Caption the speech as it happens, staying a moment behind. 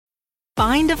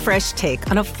Find a fresh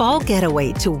take on a fall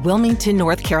getaway to Wilmington,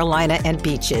 North Carolina and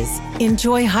beaches.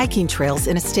 Enjoy hiking trails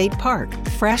in a state park,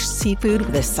 fresh seafood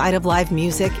with a side of live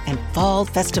music, and fall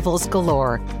festivals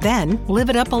galore. Then live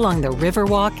it up along the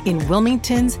Riverwalk in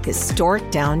Wilmington's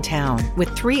historic downtown.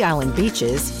 With 3 island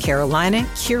beaches, Carolina,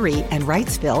 Curie, and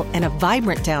Wrightsville, and a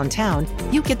vibrant downtown,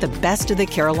 you get the best of the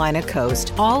Carolina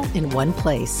coast all in one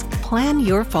place. Plan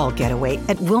your fall getaway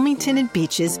at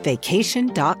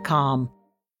WilmingtonandBeachesVacation.com.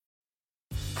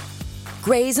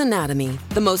 Grey's Anatomy,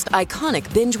 the most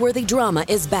iconic binge-worthy drama,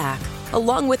 is back,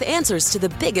 along with answers to the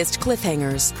biggest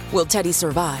cliffhangers. Will Teddy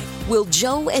survive? Will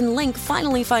Joe and Link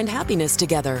finally find happiness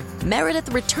together?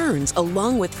 Meredith returns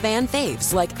along with fan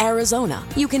faves like Arizona.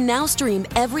 You can now stream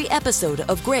every episode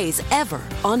of Grey's ever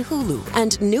on Hulu,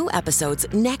 and new episodes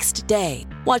next day.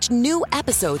 Watch new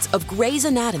episodes of Grey's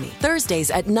Anatomy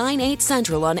Thursdays at 9/8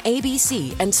 Central on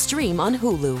ABC and stream on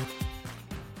Hulu.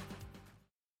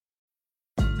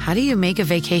 How do you make a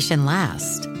vacation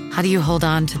last? How do you hold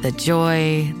on to the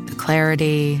joy, the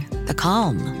clarity, the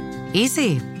calm?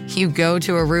 Easy. You go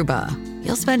to Aruba.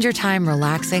 You'll spend your time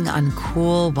relaxing on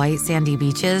cool, white, sandy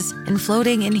beaches and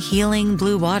floating in healing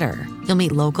blue water. You'll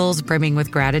meet locals brimming with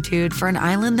gratitude for an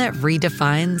island that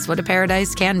redefines what a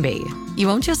paradise can be. You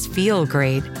won't just feel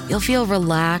great. You'll feel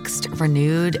relaxed,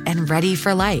 renewed, and ready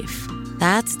for life.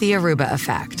 That's the Aruba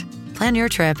effect. Plan your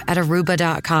trip at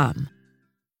Aruba.com.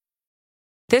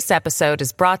 This episode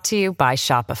is brought to you by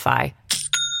Shopify.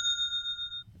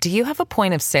 Do you have a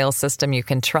point of sale system you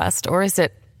can trust, or is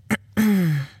it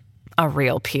a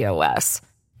real POS?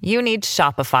 You need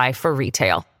Shopify for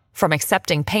retail. From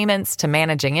accepting payments to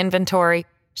managing inventory,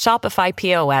 Shopify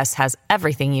POS has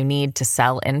everything you need to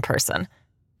sell in person.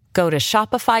 Go to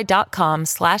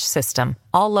shopify.com/system,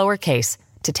 all lowercase,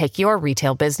 to take your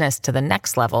retail business to the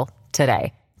next level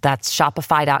today. That's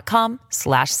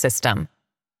shopify.com/system.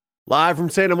 Live from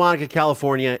Santa Monica,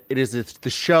 California, it's the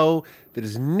show that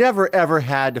has never, ever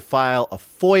had to file a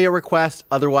FOIA request,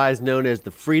 otherwise known as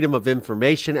the Freedom of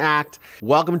Information Act.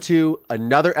 Welcome to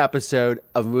another episode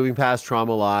of Moving Past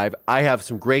Trauma Live. I have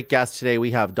some great guests today. We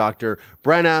have Dr.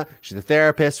 Brenna. She's a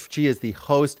therapist. She is the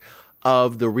host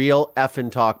of the Real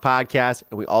Effin' Talk podcast.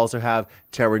 And we also have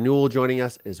Tara Newell joining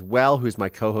us as well, who's my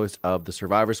co-host of the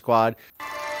Survivor Squad.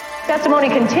 Testimony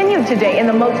continued today in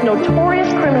the most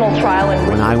notorious criminal trial in...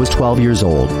 When I was 12 years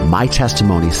old, my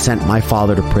testimony sent my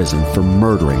father to prison for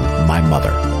murdering my mother.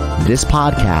 This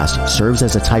podcast serves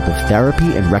as a type of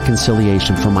therapy and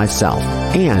reconciliation for myself,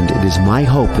 and it is my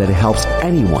hope that it helps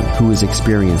anyone who has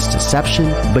experienced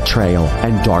deception, betrayal,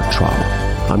 and dark trauma.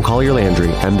 I'm Collier Landry,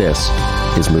 and this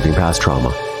is Moving Past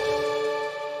Trauma.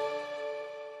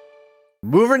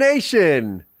 Mover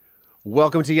Nation!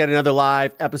 Welcome to yet another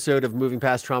live episode of Moving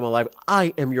Past Trauma Live.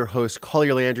 I am your host,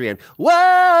 Collier Landry, and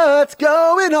what's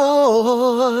going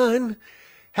on?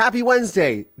 Happy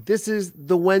Wednesday. This is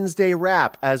the Wednesday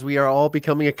wrap, as we are all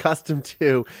becoming accustomed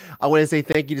to. I want to say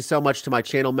thank you so much to my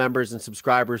channel members and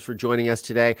subscribers for joining us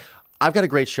today. I've got a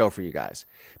great show for you guys,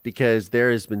 because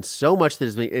there has been so much that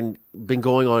has been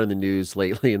going on in the news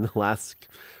lately. In the last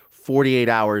 48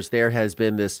 hours, there has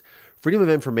been this Freedom of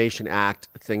Information Act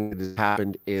thing that has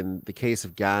happened in the case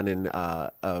of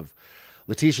of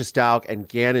Letitia Stalk and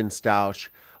Gannon Stauch,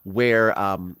 where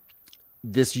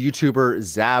this YouTuber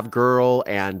Zav Girl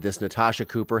and this Natasha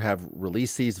Cooper have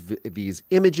released these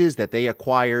images that they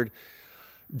acquired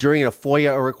during a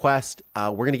FOIA request.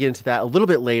 We're going to get into that a little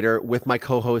bit later with my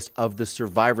co-host of the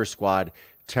Survivor Squad,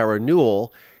 Tara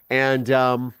Newell, and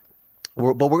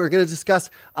we're going to discuss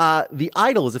The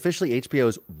Idol is officially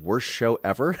HBO's worst show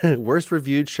ever, worst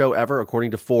reviewed show ever,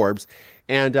 according to Forbes.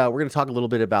 And we're going to talk a little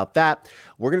bit about that.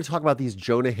 We're going to talk about these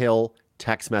Jonah Hill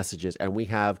text messages. And we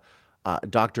have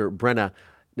Dr. Brenna.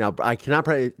 Now, I cannot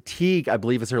pronounce Teague, I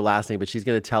believe is her last name, but she's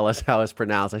going to tell us how it's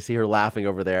pronounced. I see her laughing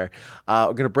over there.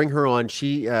 We're going to bring her on.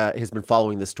 She has been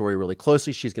following this story really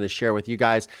closely. She's going to share with you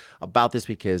guys about this,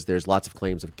 because there's lots of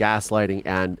claims of gaslighting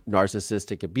and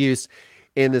narcissistic abuse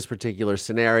in this particular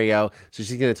scenario. So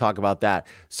she's going to talk about that.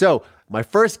 So my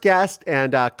first guest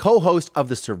and co-host of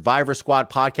the Survivor Squad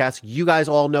podcast, you guys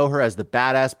all know her as the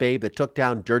badass babe that took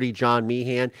down Dirty John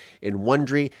Meehan in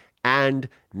Wondery and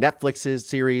Netflix's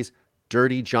series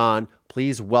Dirty John.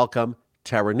 Please welcome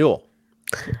Tara Newell.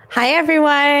 Hi,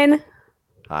 everyone.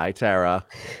 Hi, Tara.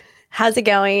 How's it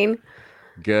going?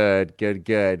 Good, good,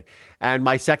 good. And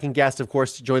my second guest, of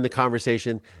course, to join the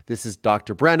conversation, this is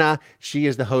Dr. Brenna. She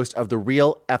is the host of the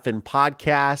Real Effin'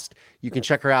 Podcast. You can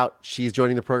check her out. She's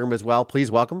joining the program as well. Please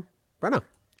welcome Brenna.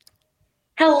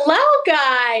 Hello,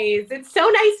 guys. It's so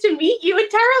nice to meet you. And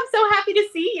Tara, I'm so happy to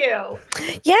see you.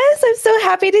 Yes, I'm so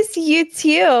happy to see you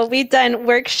too. We've done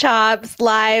workshops,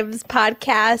 lives,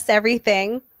 podcasts,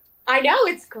 everything. I know,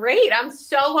 it's great.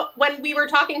 When we were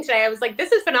talking today, I was like,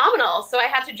 this is phenomenal. So I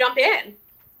had to jump in.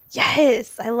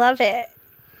 Yes, I love it.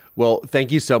 Well,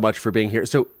 thank you so much for being here.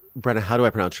 So, Brenna, how do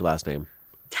I pronounce your last name?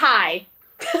 Ty.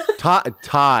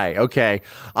 Ty. Okay.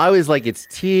 I was like, it's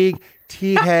Teague,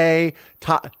 Ty.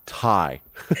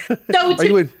 So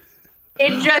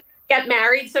it just get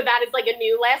married, so that is like a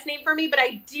new last name for me. But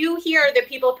I do hear that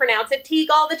people pronounce it Teague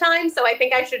all the time, so I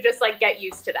think I should just like get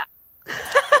used to that.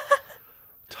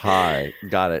 Ty,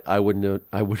 got it. I would not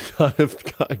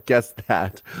have guessed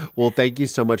that. Well, thank you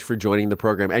so much for joining the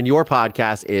program. And your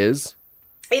podcast is?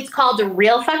 It's called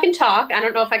Real Fucking Talk. I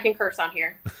don't know if I can curse on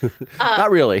here. Not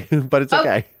really, but it's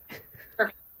okay.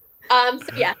 Perfect.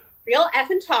 So yeah, Real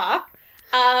Effing Talk.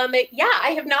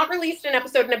 I have not released an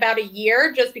episode in about a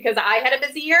year just because I had a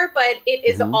busy year, but it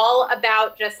is all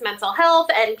about just mental health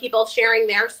and people sharing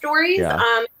their stories,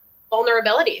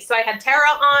 vulnerability. So I had Tara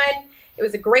on. It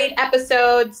was a great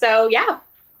episode. So yeah.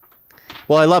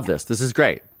 Well, I love this. This is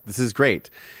great.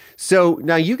 So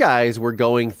now you guys were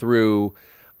going through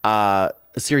a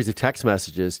series of text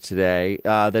messages today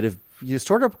that have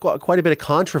sort of quite a bit of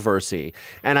controversy.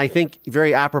 And I think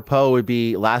very apropos would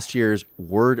be last year's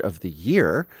word of the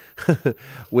year,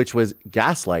 which was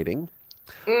gaslighting.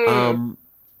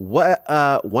 Why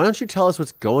don't you tell us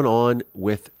what's going on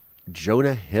with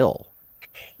Jonah Hill?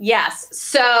 Yes.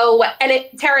 So,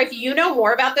 Tara, if you know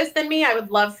more about this than me, I would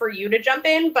love for you to jump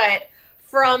in. But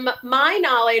from my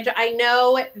knowledge, I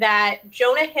know that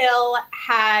Jonah Hill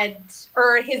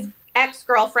his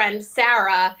ex-girlfriend,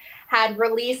 Sarah, had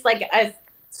released like a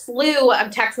slew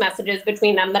of text messages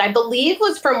between them that I believe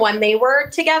was from when they were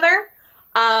together.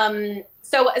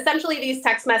 So essentially these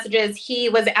text messages, he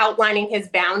was outlining his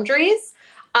boundaries.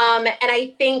 And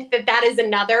I think that is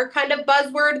another kind of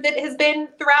buzzword that has been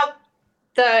throughout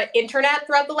the internet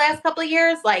throughout the last couple of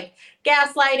years, like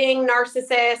gaslighting,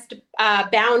 narcissist,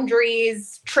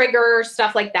 boundaries, trigger,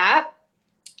 stuff like that.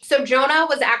 So Jonah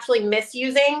was actually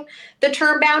misusing the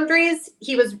term boundaries.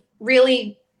 He was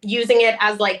really using it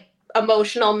as like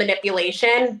emotional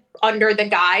manipulation under the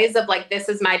guise of like, this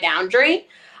is my boundary.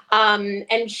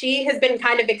 And she has been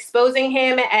kind of exposing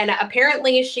him. And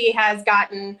apparently she has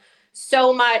gotten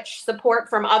so much support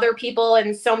from other people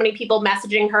and so many people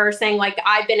messaging her saying like,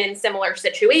 I've been in similar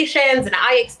situations and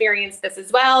I experienced this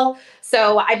as well.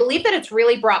 So I believe that it's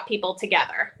really brought people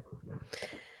together.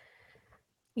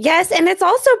 Yes. And it's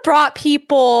also brought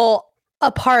people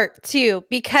apart too,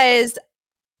 because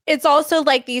it's also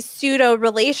like these pseudo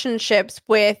relationships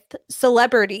with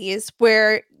celebrities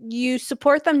where you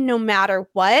support them no matter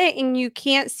what, and you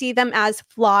can't see them as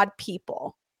flawed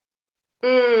people.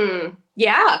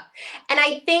 Yeah. And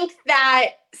I think that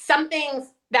something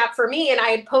that for me, and I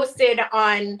had posted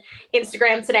on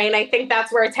Instagram today, and I think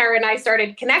that's where Tara and I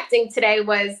started connecting today,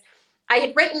 was I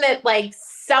had written that like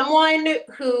someone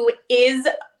who is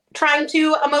trying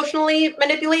to emotionally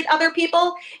manipulate other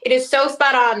people, it is so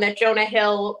spot on that Jonah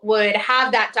Hill would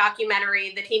have that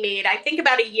documentary that he made, I think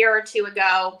about a year or two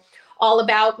ago, all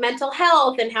about mental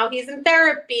health and how he's in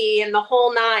therapy and the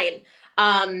whole nine.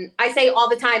 I say all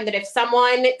the time that if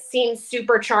someone seems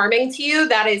super charming to you,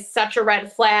 that is such a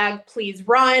red flag. Please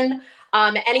run.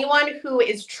 Anyone who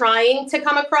is trying to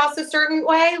come across a certain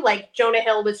way, like Jonah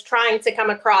Hill was trying to come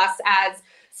across as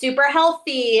super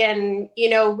healthy and,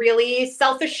 really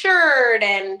self-assured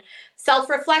and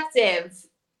self-reflective,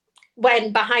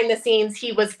 when behind the scenes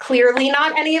he was clearly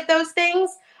not any of those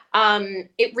things,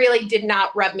 it really did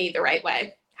not rub me the right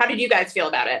way. How did you guys feel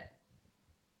about it?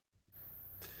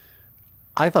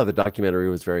 I thought the documentary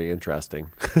was very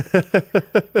interesting.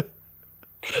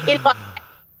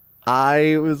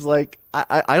 I was like,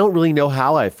 I don't really know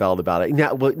how I felt about it.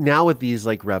 Now with these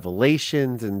like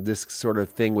revelations and this sort of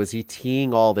thing, was he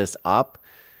teeing all this up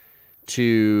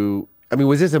to,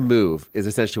 was this a move is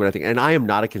essentially what I think. And I am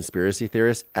not a conspiracy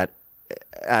theorist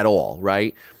at all,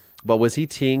 right? But was he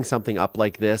teeing something up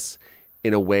like this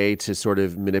in a way to sort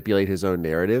of manipulate his own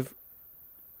narrative?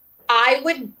 I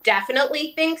would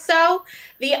definitely think so.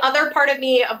 The other part of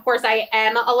me, of course, I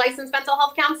am a licensed mental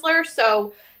health counselor.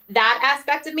 So that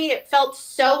aspect of me, it felt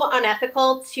so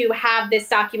unethical to have this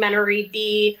documentary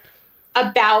be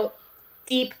about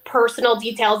deep personal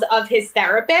details of his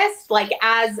therapist. Like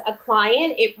as a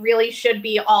client, it really should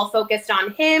be all focused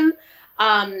on him.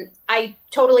 I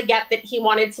totally get that he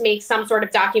wanted to make some sort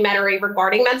of documentary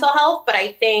regarding mental health, but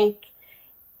I think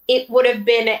it would have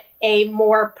been a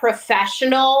more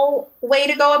professional way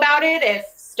to go about it if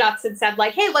Stutz had said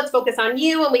like, hey, let's focus on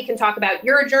you and we can talk about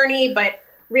your journey. But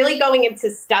really going into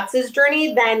Stutz's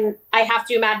journey, then I have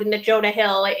to imagine that Jonah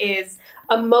Hill is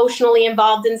emotionally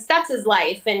involved in Stutz's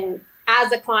life. And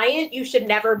as a client, you should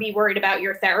never be worried about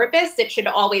your therapist. It should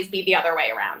always be the other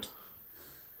way around.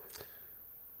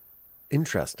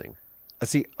 Interesting.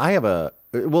 See,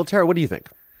 well, Tara, what do you think?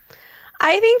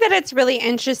 I think that it's really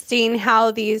interesting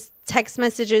how these text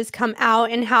messages come out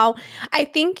and how I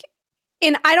think,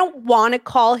 and I don't want to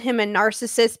call him a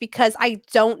narcissist because I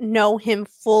don't know him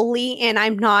fully and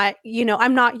I'm not you,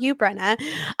 Brenna,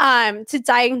 to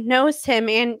diagnose him.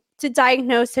 And to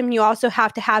diagnose him, you also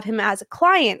have to have him as a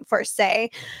client, per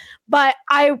se. But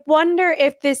I wonder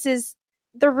if this is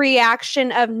the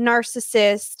reaction of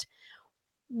narcissist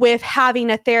with having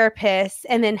a therapist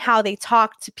and then how they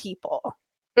talk to people.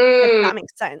 If that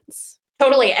makes sense.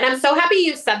 Totally. And I'm so happy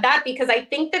you said that because I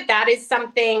think that that is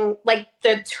something like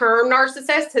the term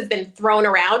narcissist has been thrown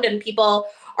around and people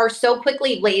are so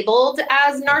quickly labeled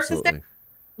as narcissist. Absolutely.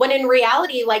 When in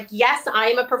reality, like, yes, I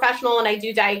am a professional and I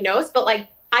do diagnose, but like,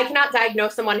 I cannot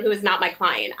diagnose someone who is not my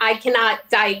client. I cannot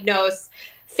diagnose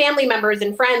family members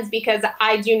and friends because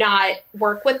I do not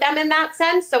work with them in that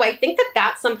sense. So I think that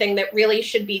that's something that really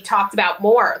should be talked about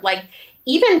more. Like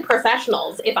even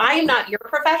professionals, if I am not your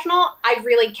professional, I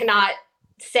really cannot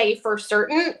say for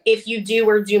certain if you do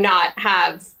or do not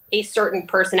have a certain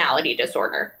personality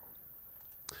disorder.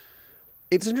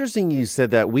 It's interesting you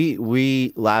said that.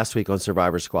 We last week on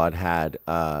Survivor Squad had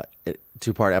a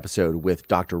two-part episode with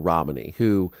Dr. Ramani,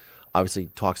 who obviously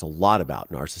talks a lot about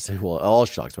narcissism. Well, all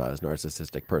she talks about is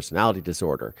narcissistic personality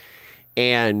disorder.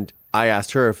 And I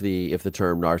asked her if the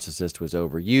term narcissist was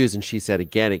overused, and she said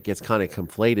again it gets kind of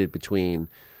conflated between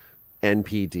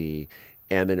NPD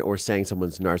and then or saying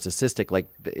someone's narcissistic,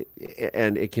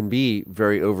 and it can be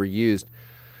very overused.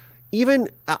 Even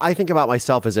I think about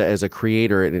myself as a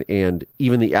creator and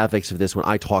even the ethics of this when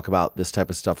I talk about this type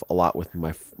of stuff a lot with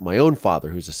my own father,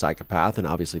 who's a psychopath, and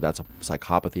obviously that's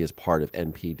psychopathy is part of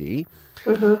NPD.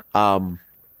 Mm-hmm.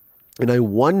 And I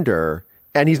wonder,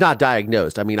 and he's not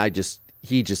diagnosed. I mean,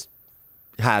 he just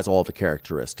has all the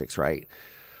characteristics, right?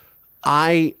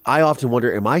 I often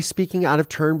wonder, am I speaking out of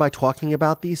turn by talking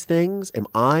about these things? Am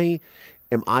I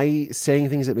saying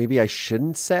things that maybe I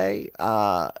shouldn't say?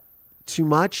 Too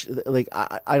much? Like,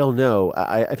 I don't know.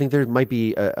 I think there might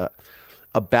be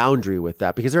a boundary with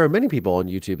that because there are many people on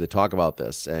YouTube that talk about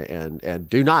this and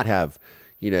do not have,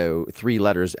 3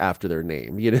 letters after their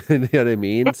name. You know what I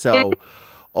mean? So,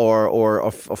 or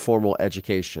a formal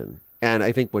education. And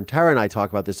I think when Tara and I talk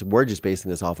about this, we're just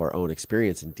basing this off our own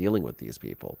experience in dealing with these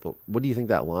people. But what do you think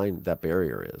that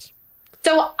barrier is?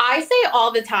 So I say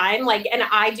all the time, and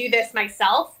I do this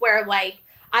myself where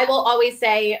I will always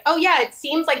say, oh yeah, it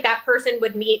seems like that person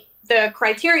would meet the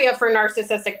criteria for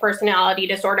narcissistic personality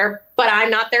disorder, but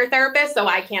I'm not their therapist, so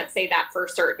I can't say that for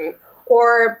certain.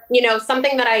 Or,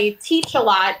 something that I teach a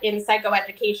lot in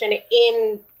psychoeducation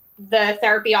in the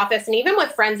therapy office and even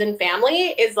with friends and family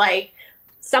is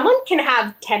someone can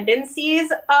have tendencies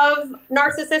of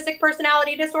narcissistic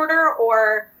personality disorder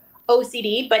or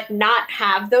OCD, but not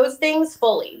have those things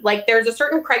fully. There's a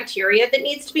certain criteria that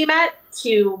needs to be met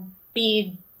to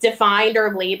be defined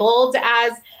or labeled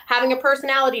as having a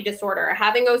personality disorder,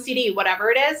 having OCD, whatever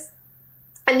it is.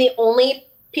 And the only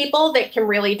people that can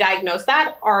really diagnose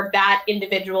that are that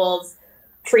individual's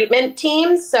treatment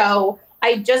team. So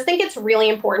I just think it's really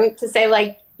important to say,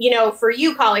 for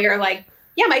you, Collier,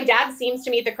 yeah, my dad seems to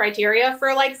meet the criteria for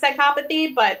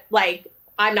psychopathy, but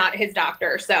I'm not his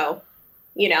doctor. So,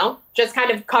 just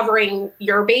kind of covering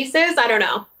your bases. I don't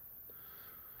know.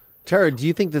 Tara, do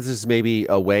you think this is maybe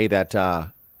a way that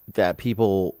that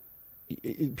people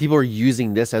are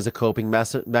using this as a coping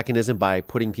mechanism by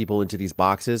putting people into these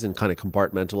boxes and kind of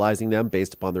compartmentalizing them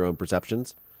based upon their own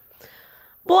perceptions?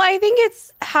 Well, I think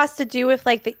it has to do with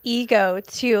the ego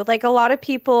too. A lot of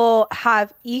people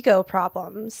have ego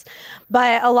problems,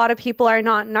 but a lot of people are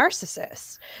not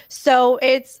narcissists. So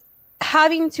it's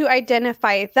having to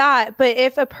identify that. But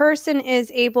if a person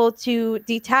is able to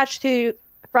detach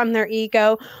from their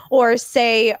ego or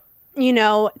say,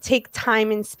 take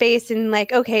time and space and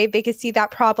okay, they could see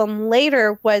that problem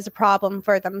later was a problem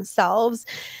for themselves,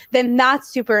 then that's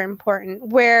super important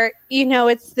where,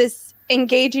 it's this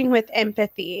engaging with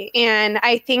empathy. And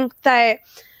I think that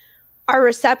our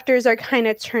receptors are kind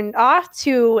of turned off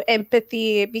to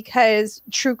empathy because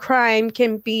true crime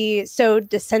can be so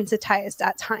desensitized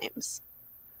at times.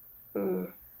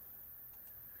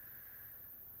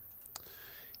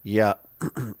 Yeah,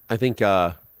 I think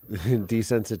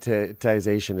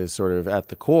desensitization is sort of at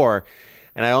the core.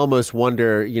 And I almost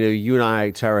wonder, you and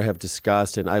I, Tara, have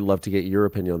discussed, and I'd love to get your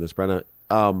opinion on this, Brenna.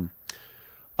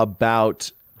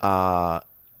 about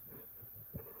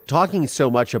talking so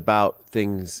much about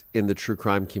things in the true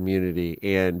crime community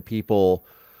and people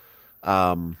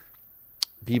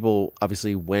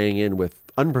obviously weighing in with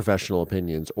unprofessional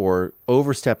opinions or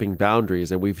overstepping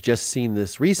boundaries. And we've just seen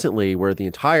this recently where the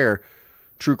entire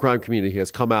true crime community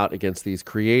has come out against these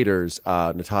creators,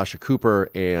 Natasha Cooper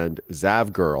and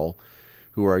Zav Girl,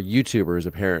 who are YouTubers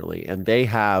apparently, and they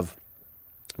have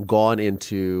gone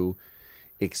into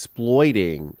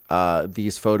exploiting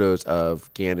these photos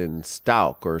of Gannon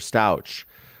Stouch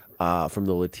from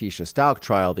the Letitia Stouch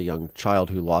trial, the young child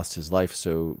who lost his life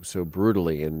so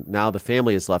brutally, and now the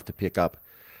family is left to pick up.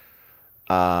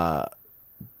 Now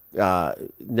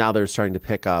they're starting to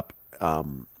pick up.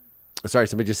 Sorry,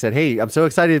 somebody just said, "Hey, I'm so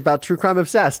excited about True Crime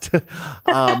Obsessed."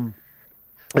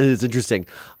 It's interesting.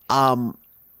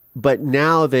 But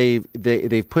now they've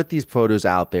put these photos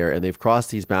out there and they've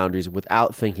crossed these boundaries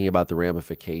without thinking about the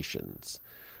ramifications.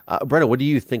 Brenna, what do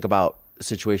you think about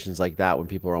situations like that when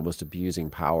people are almost abusing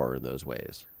power in those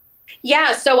ways?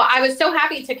 Yeah, so I was so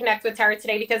happy to connect with Tara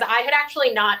today because I had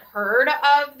actually not heard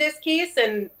of this case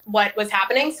and what was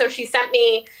happening. So she sent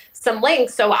me some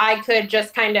links so I could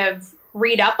just kind of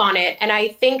read up on it. And I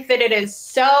think that it is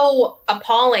so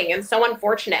appalling and so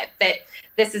unfortunate that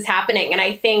this is happening. And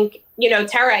I think,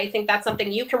 Tara, I think that's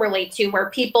something you can relate to, where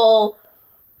people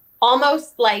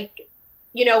almost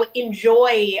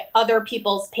enjoy other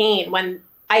people's pain, when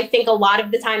I think a lot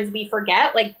of the times we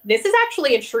forget, this is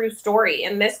actually a true story.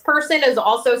 And this person is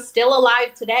also still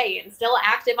alive today and still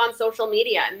active on social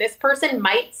media. And this person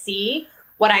might see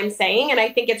what I'm saying. And I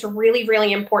think it's really,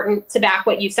 really important to back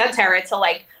what you said, Tara, to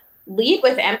lead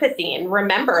with empathy and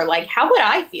remember, how would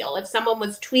I feel if someone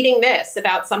was tweeting this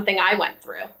about something I went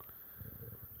through?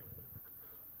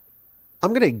 I'm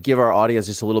going to give our audience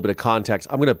just a little bit of context.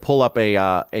 I'm going to pull up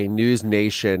a News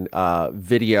Nation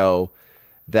video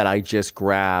that I just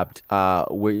grabbed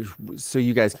so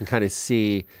you guys can kind of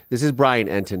see. This is Brian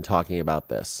Enton talking about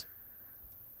this.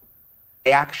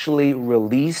 They actually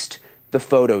released the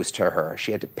photos to her.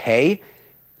 She had to pay.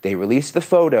 They released the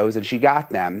photos and she got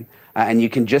them. And you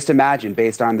can just imagine,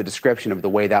 based on the description of the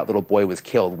way that little boy was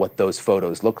killed, what those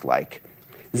photos looked like.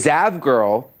 Zav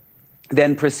Girl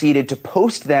then proceeded to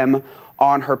post them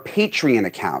on her Patreon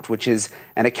account, which is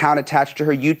an account attached to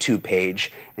her YouTube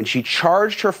page. And she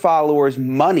charged her followers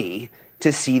money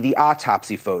to see the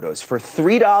autopsy photos. For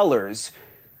 $3,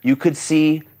 you could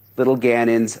see little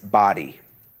Gannon's body.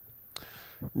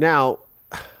 Now,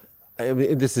 I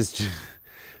mean, this is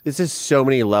so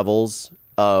many levels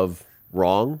of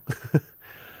wrong,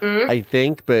 I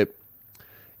think, but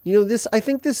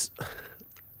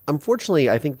unfortunately,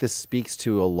 I think this speaks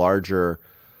to a larger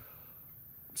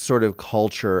sort of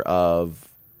culture of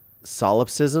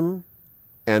solipsism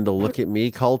and the look at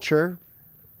me culture.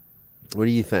 What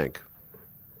do you think?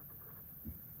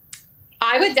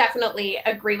 I would definitely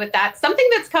agree with that. Something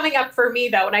that's coming up for me,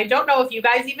 though, and I don't know if you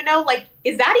guys even know,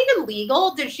 is that even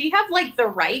legal? Does she have the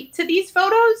right to these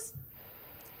photos?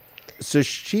 So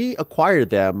she acquired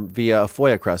them via a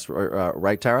FOIA request,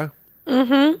 right, Tara?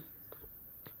 Mm-hmm.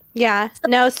 Yeah.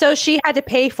 No, so she had to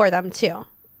pay for them too.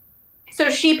 So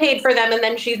she paid for them and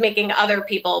then she's making other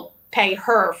people pay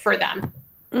her for them.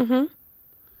 Mm-hmm.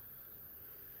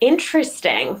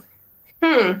 Interesting.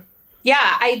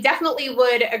 Yeah, I definitely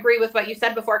would agree with what you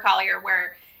said before, Collier,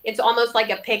 where it's almost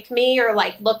like a pick me or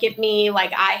look at me,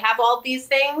 I have all these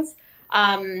things.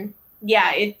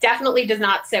 Yeah, it definitely does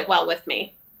not sit well with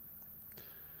me.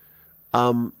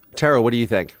 Tara, what do you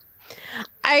think?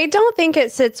 I don't think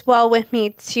it sits well with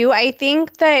me too. I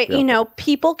think that,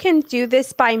 people can do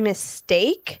this by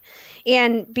mistake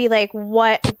and be like,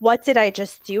 what did I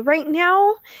just do right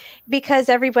now? Because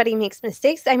everybody makes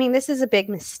mistakes. I mean, this is a big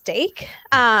mistake.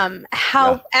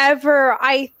 However,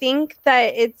 I think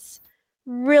that it's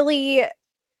really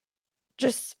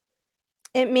just,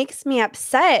 it makes me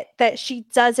upset that she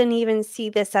doesn't even see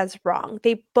this as wrong.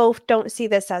 They both don't see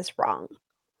this as wrong.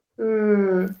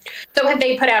 So had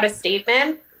they put out a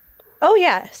statement? Oh,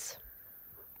 yes.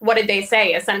 What did they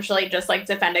say? Essentially just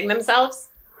defending themselves?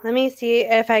 Let me see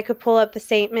if I could pull up the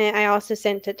statement. I also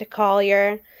sent it to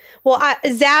Collier. Well,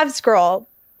 Zav's Girl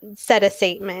said a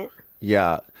statement.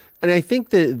 Yeah. And I think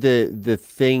the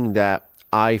thing that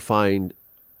I find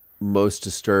most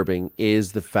disturbing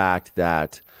is the fact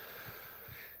that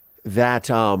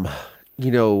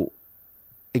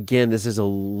again, this is a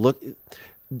look.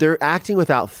 They're acting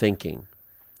without thinking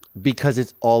because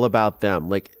it's all about them.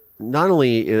 Not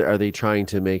only are they trying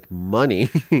to make money,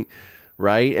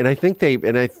 right? And I think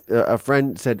a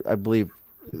friend said, I believe,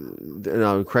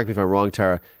 correct me if I'm wrong,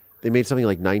 Tara, They made something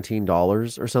like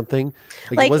 $19 or something.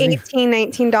 Like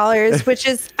 $19, which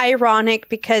is ironic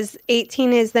because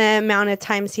 18 is the amount of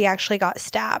times he actually got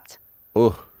stabbed.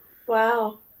 Oh,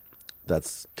 wow.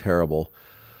 That's terrible.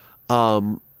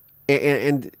 And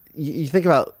you think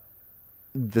about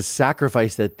the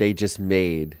sacrifice that they just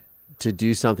made to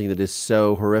do something that is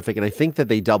so horrific. And I think that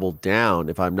they doubled down,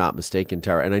 if I'm not mistaken,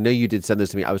 Tara. And I know you did send this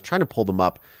to me. I was trying to pull them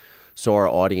up so our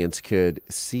audience could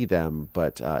see them,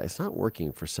 but it's not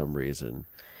working for some reason.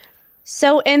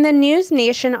 So in the News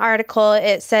Nation article,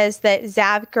 it says that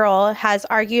Zav Girl has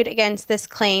argued against this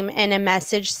claim in a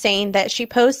message saying that she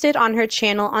posted on her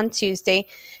channel on Tuesday.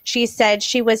 She said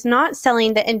she was not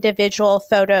selling the individual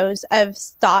photos of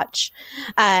Stoch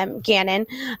Gannon,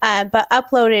 but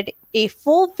uploaded a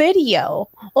full video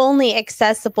only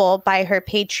accessible by her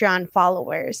Patreon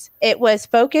followers. It was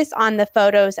focused on the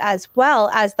photos as well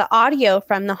as the audio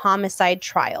from the homicide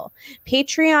trial.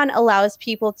 Patreon allows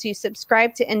people to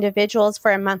subscribe to individuals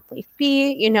for a monthly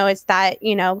fee. It's that,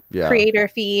 creator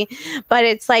fee, but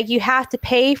it's like you have to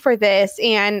pay for this,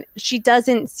 and she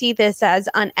doesn't see this as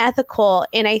unethical.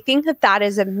 And I think that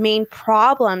is a main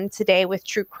problem today with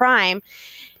true crime.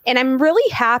 And I'm really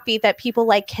happy that people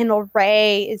like Kendall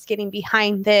Ray is getting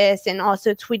behind this and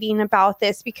also tweeting about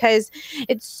this, because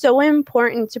it's so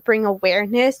important to bring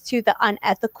awareness to the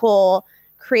unethical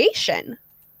creation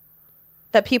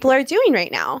that people are doing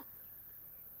right now.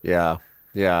 Yeah.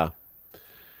 Yeah.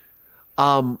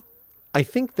 I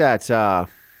think that,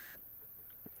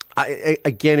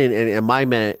 again, and my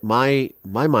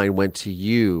mind went to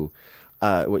you,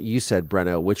 what you said,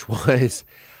 Brenna, which was,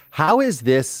 how is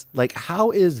this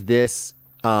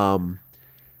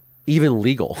even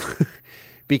legal?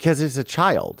 Because it's a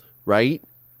child, right?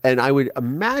 And I would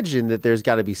imagine that there's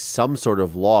got to be some sort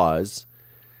of laws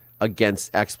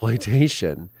against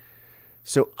exploitation.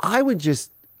 So I would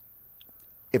just,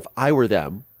 if I were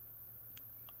them,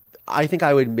 I think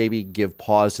I would maybe give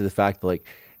pause to the fact that, like,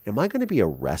 am I going to be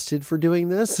arrested for doing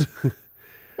this?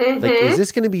 Like, is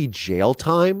this going to be jail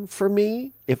time for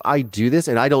me if I do this?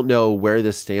 And I don't know where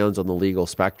this stands on the legal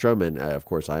spectrum. And of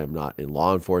course, I am not in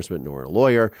law enforcement nor a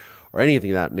lawyer or anything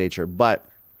of that nature, but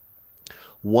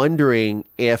wondering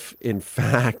if, in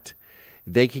fact,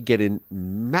 they could get in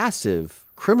massive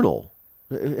criminal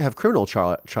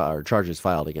charges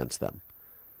filed against them.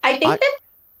 I think that's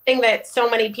something that so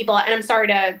many people, and I'm sorry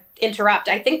to interrupt,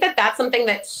 I think that that's something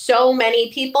that so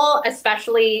many people,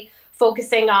 especially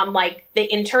focusing on like the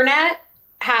internet,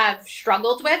 have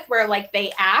struggled with, where like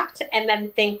they act and then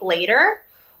think later,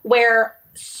 where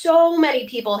so many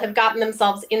people have gotten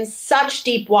themselves in such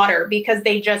deep water because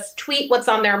they just tweet what's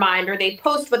on their mind or they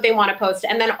post what they want to post.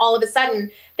 And then all of a sudden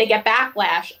they get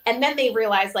backlash and then they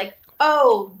realize like,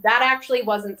 oh, that actually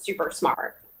wasn't super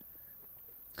smart.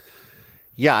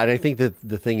 Yeah. And I think that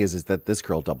the thing is that this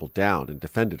girl doubled down and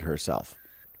defended herself.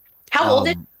 How old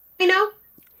is she now?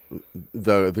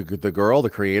 The girl, the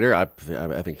creator, I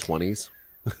think 20s.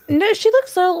 No, she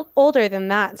looks so older than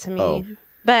that to me.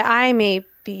 But I may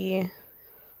be.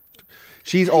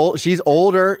 She's old. She's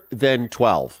older than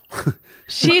 12.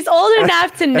 She's old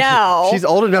enough to know. She's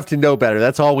old enough to know better.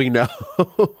 That's all we know.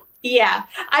 Yeah,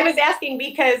 I was asking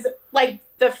because like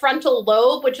the frontal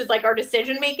lobe, which is like our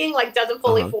decision making, like doesn't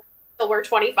fully form until we're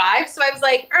 25. So I was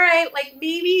like, all right, like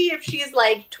maybe if she's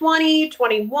like 20,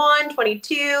 21,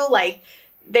 22, like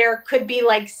there could be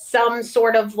like some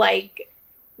sort of like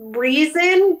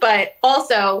reason, but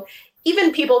also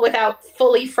even people without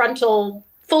fully formed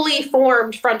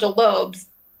frontal lobes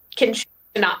can choose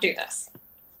to not do this.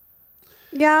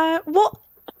 Yeah, well,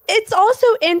 it's also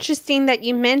interesting that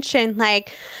you mentioned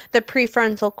like the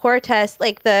prefrontal cortex,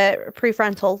 like the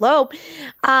prefrontal lobe.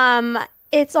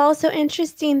 It's also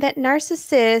interesting that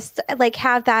narcissists like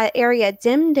have that area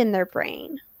dimmed in their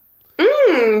brain.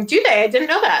 Do they? I didn't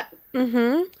know that.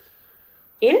 Mm-hmm.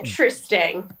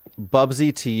 Interesting.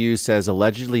 Bubsy to you says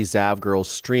allegedly Zav Girl's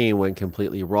stream went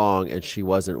completely wrong and she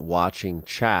wasn't watching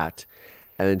chat.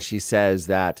 And then she says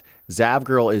that Zav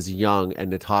Girl is young and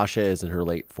Natasha is in her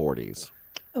late 40s.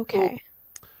 Okay.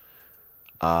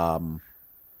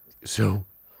 So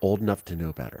old enough to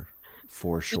know better,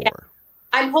 for sure. Yeah.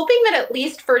 I'm hoping that at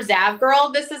least for Zav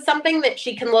Girl, this is something that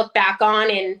she can look back on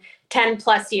in 10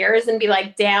 plus years and be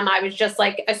like, damn, I was just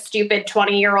like a stupid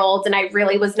 20-year-old and I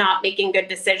really was not making good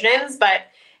decisions. But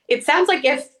it sounds like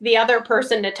if the other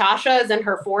person, Natasha, is in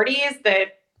her 40s,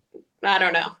 that I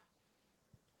don't know.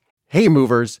 Hey,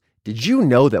 movers. Did you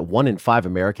know that 1 in 5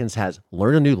 Americans has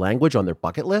learn a new language on their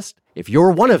bucket list? If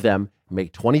you're one of them,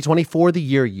 make 2024 the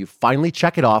year you finally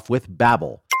check it off with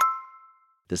Babbel,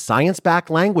 the science-backed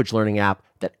language learning app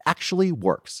that actually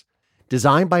works.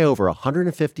 Designed by over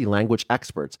 150 language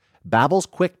experts, Babbel's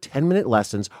quick 10-minute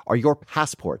lessons are your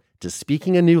passport to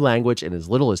speaking a new language in as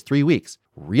little as 3 weeks.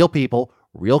 Real people,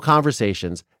 real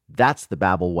conversations. That's the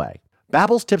Babbel way.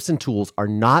 Babbel's tips and tools are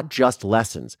not just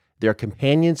lessons. They're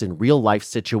companions in real-life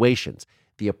situations.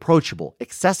 The approachable,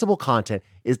 accessible content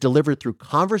is delivered through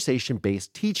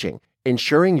conversation-based teaching,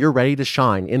 ensuring you're ready to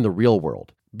shine in the real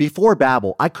world. Before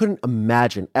Babbel, I couldn't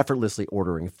imagine effortlessly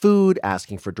ordering food,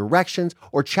 asking for directions,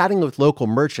 or chatting with local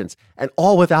merchants, and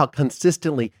all without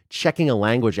consistently checking a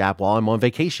language app while I'm on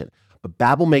vacation. But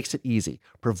Babbel makes it easy,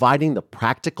 providing the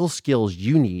practical skills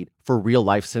you need for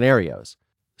real-life scenarios.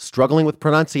 Struggling with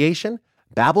pronunciation?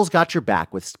 Babbel's got your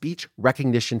back with speech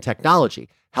recognition technology,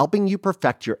 helping you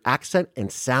perfect your accent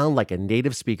and sound like a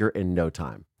native speaker in no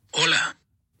time. Hola.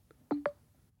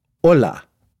 Hola.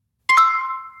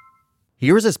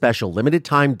 Here's a special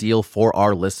limited-time deal for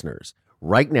our listeners.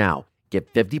 Right now,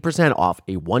 get 50% off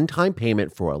a one-time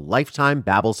payment for a lifetime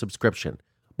Babbel subscription,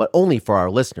 but only for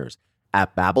our listeners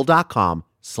at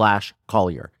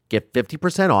babbel.com/Collier. Get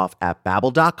 50% off at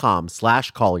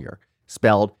babbel.com/Collier,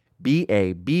 spelled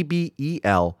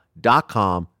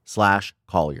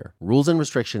BABBEL.com/Collier. Rules and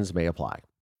restrictions may apply.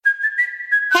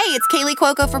 Hey, it's Kaylee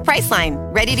Cuoco for Priceline.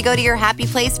 Ready to go to your happy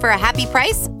place for a happy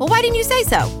price? Well, why didn't you say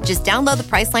so? Just download the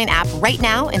Priceline app right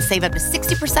now and save up to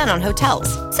 60% on hotels.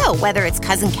 So whether it's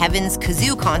Cousin Kevin's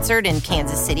Kazoo Concert in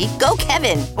Kansas City, go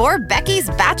Kevin, or Becky's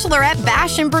Bachelorette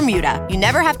Bash in Bermuda, you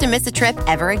never have to miss a trip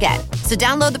ever again. So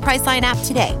download the Priceline app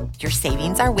today. Your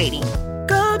savings are waiting.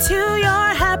 Go to your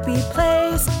happy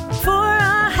place for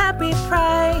a happy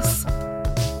price.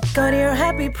 Go to your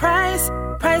happy price,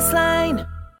 Priceline.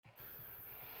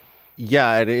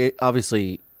 Yeah, and it,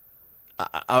 obviously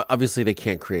they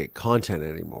can't create content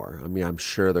anymore. I mean, I'm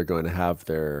sure they're going to have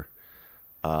their,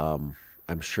 a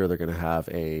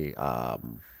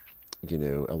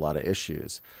lot of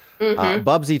issues.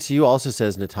 Bubsy to you also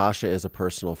says Natasha is a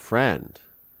personal friend.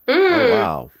 Oh,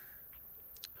 wow.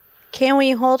 Can we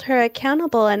hold her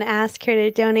accountable and ask her to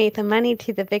donate the money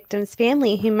to the victim's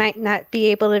family who might not be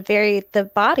able to bury the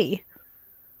body?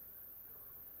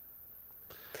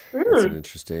 That's an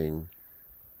interesting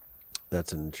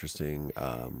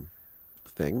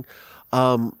thing.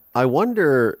 I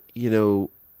wonder,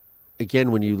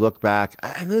 again, when you look back,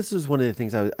 and this is one of the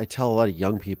things I tell a lot of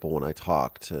young people when I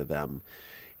talk to them,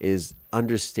 is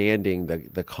understanding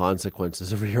the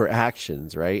consequences of your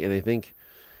actions, right? And I think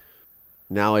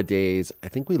nowadays,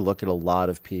 we look at a lot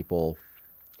of people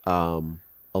who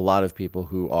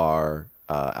are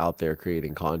out there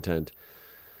creating content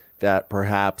that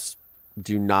perhaps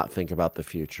do not think about the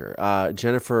future.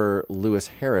 Jennifer Lewis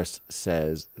Harris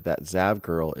says that Zav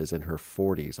Girl is in her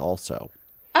 40s also.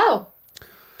 Oh,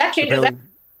 that changes that.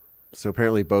 So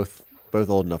apparently both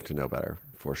old enough to know better,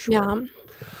 for sure. Yeah.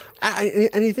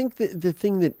 I think the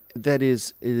thing that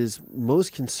is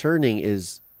most concerning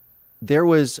is there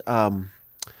was a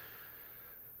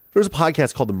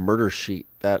podcast called The Murder Sheet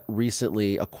that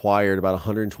recently acquired about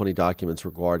 120 documents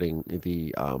regarding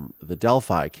the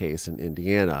Delphi case in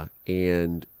Indiana,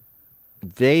 and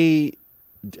they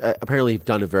apparently have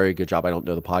done a very good job. I don't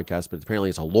know the podcast, but apparently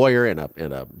it's a lawyer and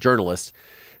a journalist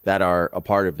that are a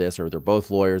part of this, or they're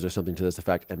both lawyers or something to this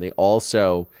effect, and they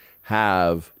also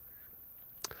have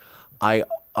I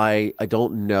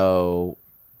don't know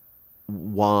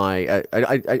why.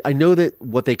 I know that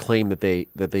what they claim that they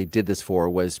did this for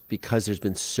was because there's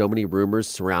been so many rumors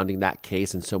surrounding that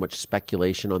case and so much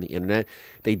speculation on the internet.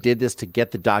 They did this to get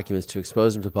the documents, to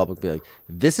expose them to the public, be like,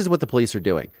 this is what the police are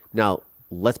doing. Now,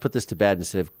 let's put this to bed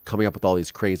instead of coming up with all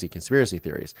these crazy conspiracy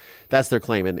theories. That's their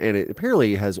claim, and it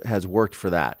apparently has worked for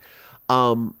that.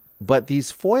 But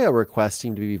these FOIA requests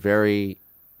seem to be very,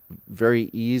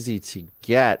 very easy to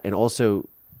get, and also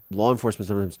law enforcement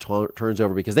sometimes turns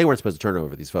over because they weren't supposed to turn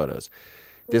over these photos.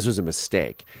 This was a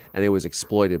mistake, and it was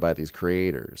exploited by these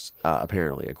creators,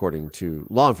 apparently, according to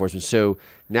law enforcement. So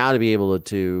now to be able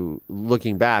to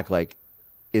looking back, like,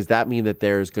 does that mean that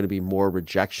there's going to be more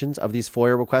rejections of these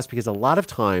FOIA requests? Because a lot of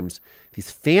times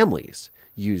these families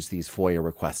use these FOIA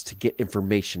requests to get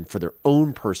information for their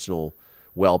own personal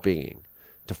well-being,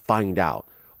 to find out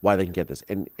why they can get this.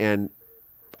 And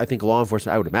I think law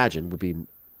enforcement, I would imagine, would be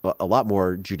a lot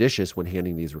more judicious when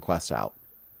handing these requests out.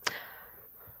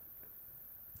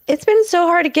 It's been so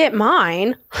hard to get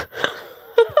mine.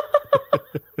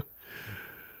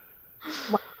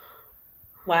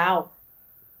 Wow.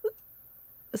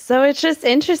 So it's just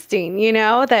interesting,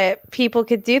 that people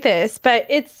could do this. But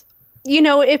it's,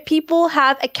 if people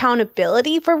have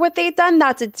accountability for what they've done,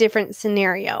 that's a different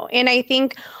scenario. And I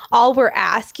think all we're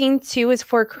asking too is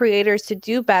for creators to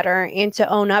do better and to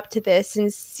own up to this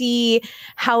and see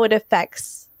how it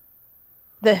affects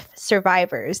the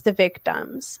survivors, the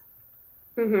victims.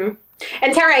 Mm-hmm.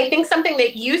 And Tara, I think something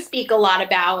that you speak a lot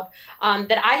about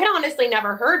that I had honestly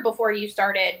never heard before you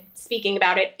started speaking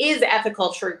about it is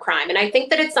ethical true crime. And I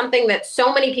think that it's something that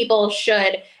so many people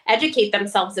should educate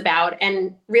themselves about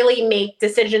and really make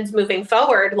decisions moving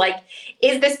forward. Like,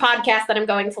 is this podcast that I'm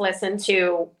going to listen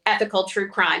to ethical true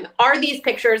crime? Are these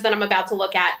pictures that I'm about to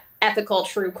look at ethical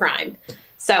true crime?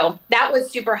 So that was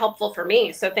super helpful for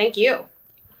me. So thank you.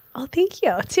 Oh, thank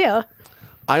you too.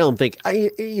 I don't think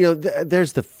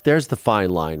there's the fine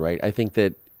line, right? I think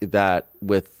that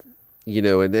with,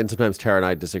 and then sometimes Tara and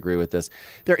I disagree with this.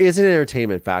 There is an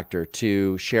entertainment factor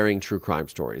to sharing true crime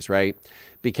stories, right?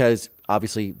 Because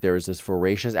obviously there is this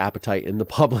voracious appetite in the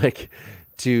public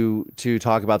to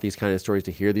talk about these kind of stories,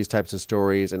 to hear these types of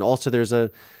stories. And also there's a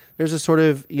sort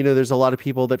of, there's a lot of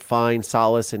people that find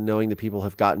solace in knowing that people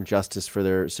have gotten justice for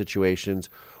their situations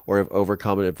or have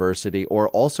overcome an adversity, or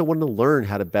also want to learn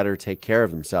how to better take care of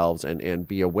themselves and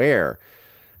be aware,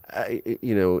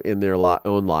 in their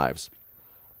own lives.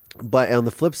 But on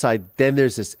the flip side, then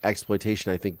there's this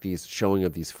exploitation. I think these showing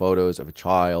of these photos of a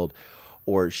child,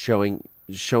 or showing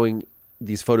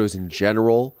these photos in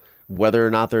general, whether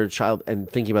or not they're a child, and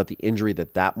thinking about the injury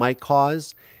that might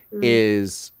cause,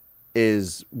 is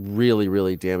really,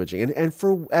 really damaging.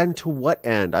 And to what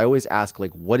end? I always ask,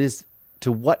 like,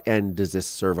 to what end does this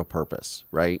serve a purpose,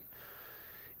 right?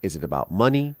 Is it about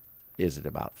money? Is it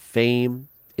about fame?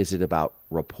 Is it about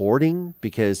reporting?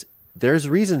 Because there's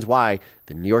reasons why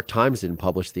the New York Times didn't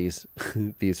publish these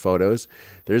these photos.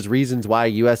 There's reasons why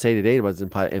USA Today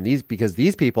wasn't, and because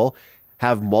these people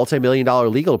have multi-million-dollar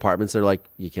legal departments. They're like,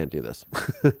 you can't do this.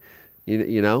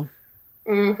 you know?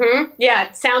 Mm-hmm. Yeah,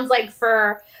 it sounds like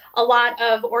for a lot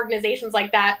of organizations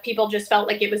like that, people just felt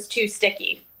like it was too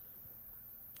sticky.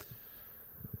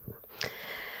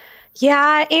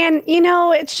 Yeah. And,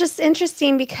 it's just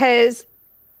interesting because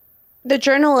the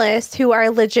journalists who are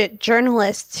legit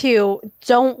journalists too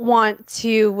don't want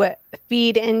to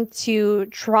feed into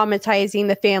traumatizing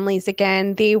the families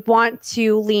again. They want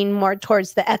to lean more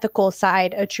towards the ethical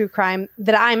side of true crime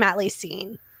that I'm at least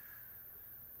seeing.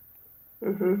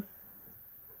 Mm-hmm.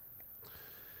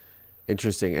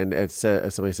 Interesting. And it's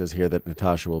somebody says here that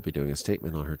Natasha will be doing a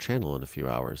statement on her channel in a few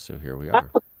hours. So here we are.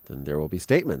 Then there will be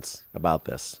statements about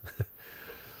this.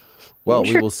 Well,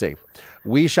 we will see.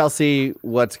 We shall see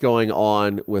what's going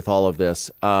on with all of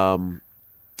this.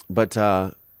 But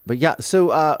yeah.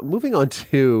 So moving on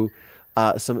to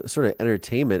some sort of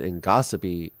entertainment and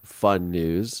gossipy fun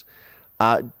news.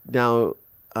 Now,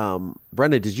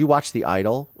 Brenda, did you watch The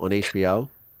Idol on HBO?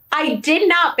 I did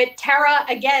not, but Tara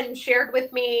again shared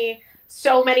with me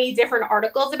so many different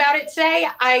articles about it today.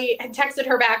 I had texted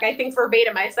her back, I think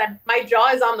verbatim. I said, my jaw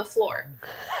is on the floor.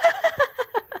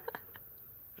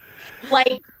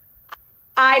 Like,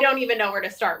 I don't even know where to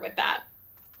start with that.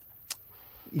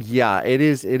 Yeah, it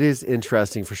is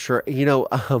interesting for sure.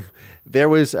 There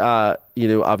was,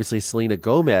 obviously Selena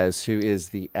Gomez, who is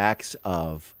the ex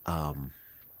of The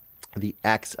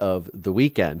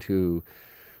Weeknd, who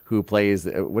plays,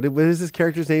 what is his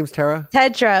character's name, Tara?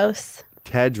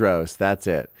 Tedros, that's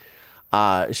it.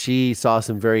 She saw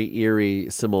some very eerie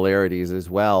similarities as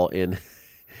well in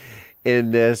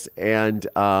this, and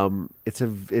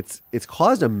it's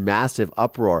caused a massive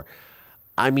uproar.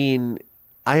 I mean,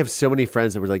 I have so many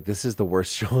friends that were like, "This is the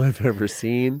worst show I've ever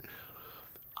seen."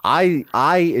 I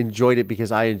enjoyed it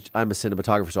because I'm a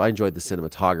cinematographer, so I enjoyed the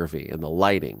cinematography and the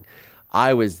lighting.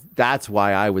 That's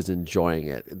why I was enjoying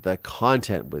it. The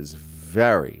content was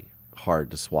very hard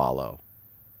to swallow.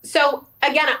 So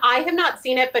again, I have not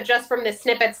seen it, but just from the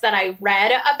snippets that I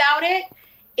read about it,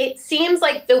 it seems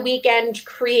like The Weeknd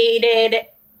created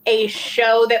a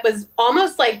show that was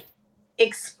almost like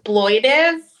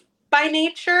exploitive by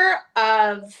nature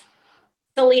of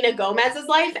Selena Gomez's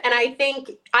life. And I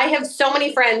think I have so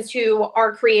many friends who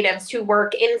are creatives, who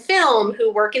work in film,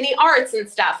 who work in the arts and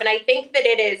stuff. And I think that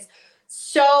it is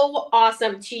so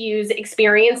awesome to use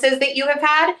experiences that you have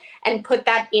had and put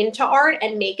that into art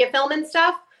and make it film and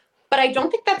stuff. But I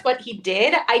don't think that's what he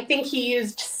did. I think he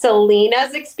used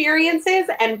Selena's experiences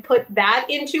and put that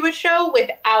into a show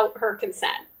without her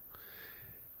consent.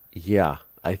 Yeah,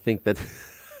 I think that's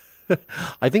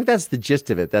the gist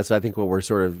of it. That's, I think, what we're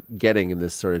sort of getting in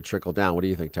this sort of trickle down. What do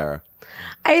you think, Tara?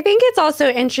 I think it's also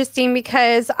interesting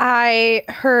because I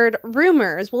heard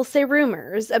rumors, we'll say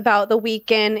rumors, about The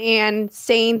Weeknd and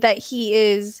saying that he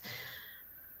is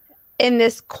in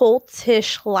this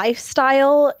cultish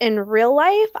lifestyle in real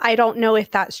life. I don't know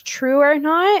if that's true or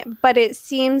not, but it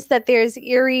seems that there's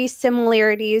eerie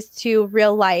similarities to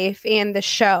real life and the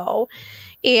show.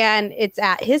 And it's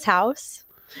at his house.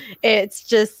 It's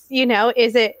just,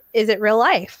 is it real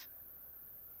life?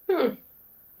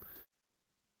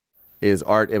 Is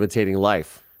art imitating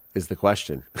life is the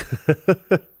question.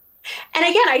 And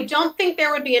again, I don't think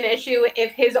there would be an issue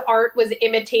if his art was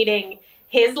imitating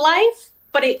his life,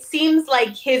 but it seems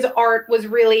like his art was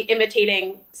really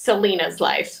imitating Selena's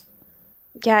life.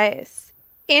 Yes.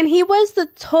 And he was the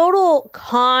total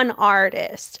con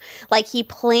artist. Like, he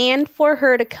planned for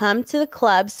her to come to the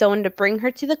club, so and to bring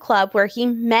her to the club where he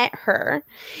met her.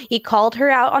 He called her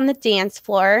out on the dance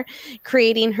floor,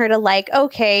 creating her to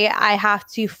okay, I have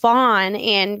to fawn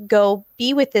and go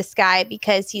be with this guy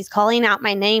because he's calling out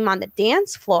my name on the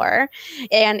dance floor.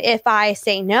 And if I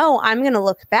say no, I'm going to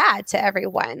look bad to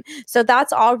everyone. So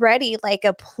that's already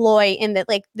a ploy in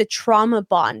the trauma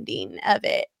bonding of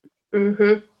it.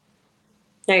 Mm-hmm.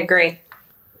 I agree.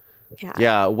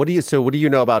 Yeah. What do you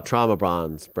know about trauma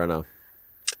bonds, Brenna?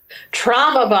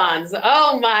 Trauma bonds.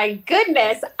 Oh my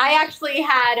goodness. I actually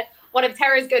had one of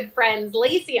Tara's good friends,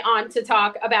 Lacey, on to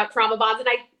talk about trauma bonds. And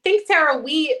I think, Tara,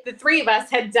 the three of us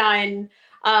had done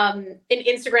an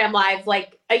Instagram live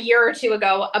a year or two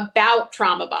ago about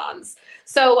trauma bonds.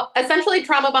 So essentially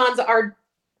trauma bonds are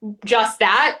just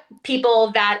that,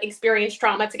 people that experience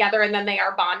trauma together and then they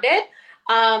are bonded.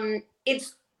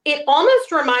 It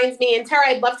almost reminds me, and Tara,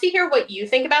 I'd love to hear what you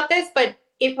think about this, but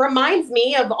it reminds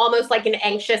me of almost an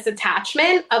anxious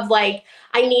attachment of I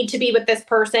need to be with this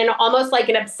person, almost like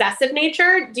an obsessive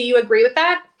nature. Do you agree with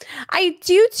that? I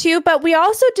do too, but we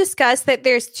also discussed that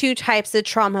there's two types of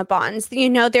trauma bonds.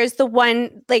 There's the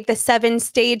one, the 7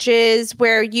 stages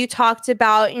where you talked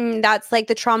about, and that's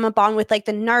the trauma bond with the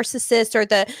narcissist or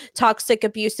the toxic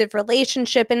abusive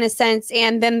relationship in a sense.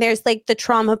 And then there's the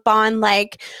trauma bond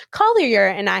Collier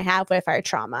and I have with our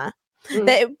trauma.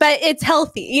 But it's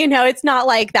healthy, it's not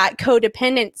that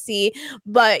codependency,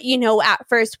 but at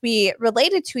first we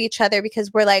related to each other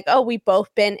because we're oh, we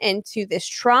both been into this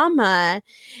trauma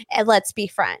and let's be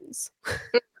friends.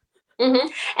 Mm-hmm.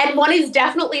 And one is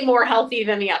definitely more healthy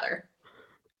than the other.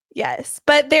 Yes,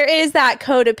 but there is that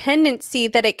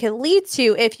codependency that it can lead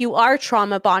to if you are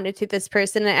trauma bonded to this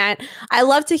person. And I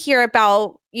love to hear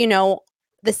about,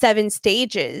 the 7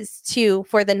 stages too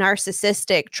for the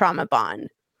narcissistic trauma bond.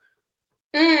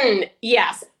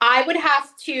 Yes, I would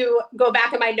have to go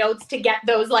back in my notes to get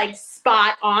those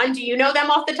spot on. Do you know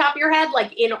them off the top of your head,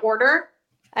 in order?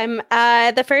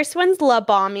 The first one's love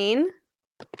bombing.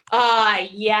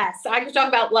 Yes, I could talk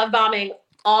about love bombing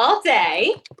all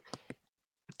day.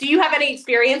 Do you have any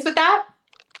experience with that?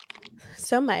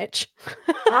 So much.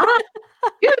 Do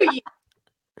you?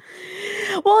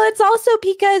 Well, it's also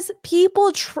because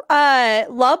people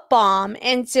love bomb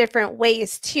in different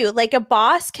ways too. A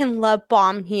boss can love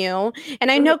bomb you.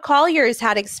 And I know Collier's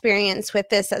had experience with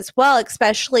this as well,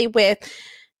 especially with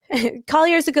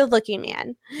Collier's a good looking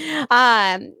man.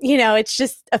 It's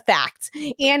just a fact.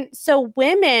 And so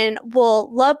women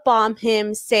will love bomb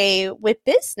him, say, with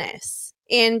business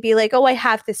and be oh, I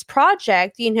have this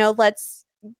project, let's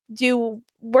do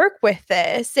work with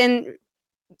this. And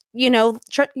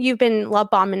you've been love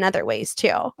bombed in other ways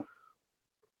too.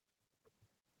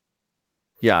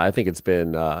 Yeah, I think it's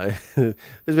been there's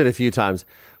been a few times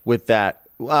with that.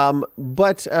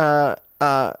 But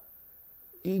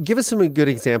give us some good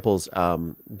examples,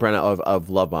 Brenna, of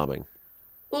love bombing.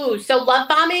 Ooh, so love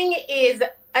bombing is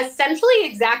essentially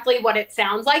exactly what it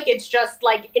sounds like. It's just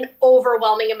an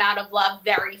overwhelming amount of love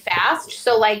very fast.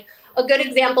 So a good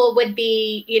example would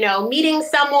be, meeting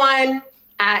someone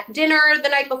at dinner the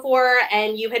night before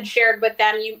and you had shared with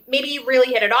them, maybe you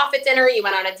really hit it off at dinner, you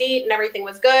went on a date and everything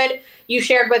was good. You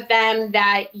shared with them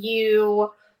that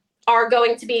you are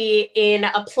going to be in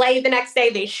a play the next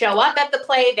day. They show up at the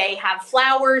play, they have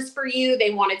flowers for you, they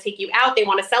want to take you out, they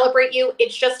want to celebrate you.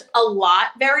 It's just a lot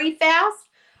very fast.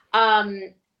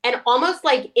 And almost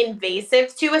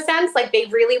invasive to a sense, they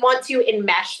really want to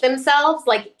enmesh themselves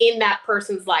in that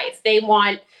person's life. They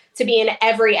want to be in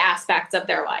every aspect of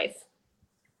their life.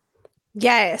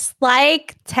 Yes,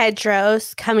 like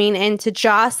Tedros coming into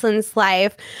Jocelyn's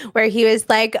life where he was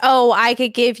oh, I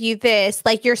could give you this.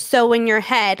 You're so in your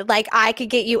head. I could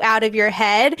get you out of your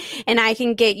head and I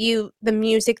can get you the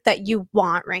music that you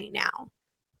want right now.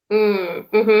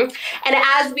 Mm-hmm. And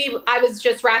I was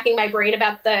just racking my brain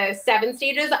about the 7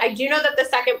 stages. I do know that the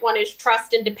second one is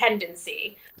trust and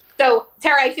dependency. So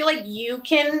Tara, I feel you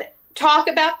can talk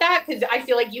about that because I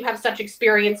feel you have such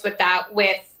experience with that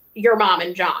with your mom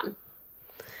and John.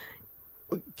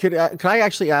 Could I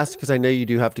actually ask, because I know you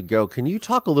do have to go, can you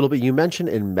talk a little bit, you mentioned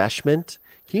enmeshment.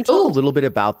 Can you talk a little bit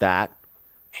about that?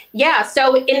 Yeah,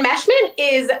 so enmeshment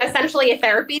is essentially a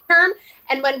therapy term.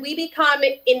 And when we become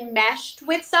enmeshed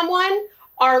with someone,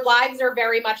 our lives are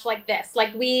very much like this.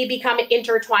 Like we become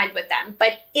intertwined with them,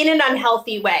 but in an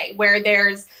unhealthy way where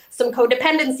there's some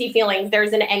codependency feelings,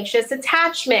 there's an anxious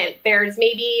attachment, there's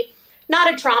maybe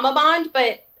not a trauma bond,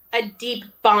 but a deep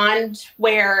bond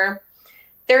where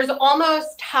there's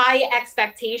almost high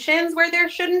expectations where there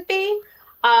shouldn't be.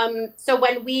 So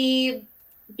when we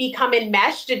become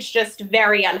enmeshed, it's just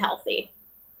very unhealthy.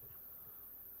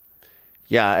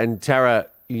 Yeah, and Tara,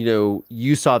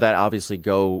 you saw that obviously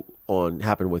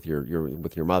happen with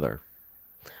your mother.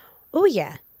 Oh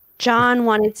yeah. John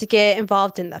wanted to get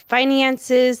involved in the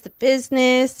finances, the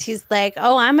business. He's like,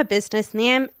 "Oh, I'm a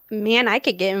businessman. Man, I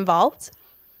could get involved."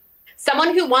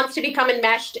 Someone who wants to become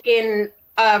enmeshed in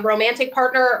a romantic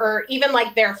partner or even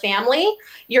like their family,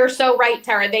 you're so right,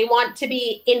 Tara. They want to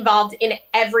be involved in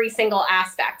every single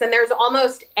aspect. And there's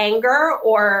almost anger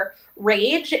or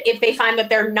rage if they find that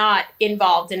they're not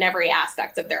involved in every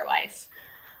aspect of their life.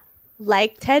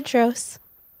 Like Tedros.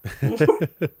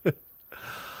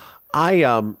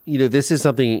 This is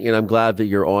something, and I'm glad that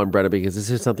you're on, Brenna, because this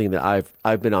is something that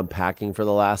I've been unpacking for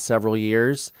the last several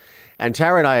years. And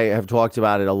Tara and I have talked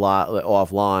about it a lot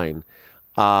offline,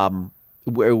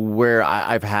 where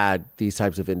I've had these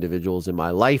types of individuals in my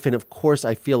life. And of course,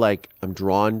 I feel like I'm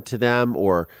drawn to them,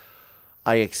 or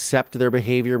I accept their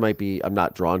behavior. I'm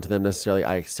not drawn to them necessarily.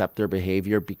 I accept their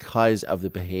behavior because of the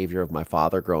behavior of my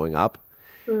father growing up.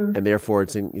 And therefore,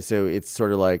 so it's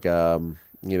sort of like,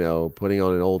 putting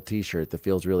on an old T-shirt that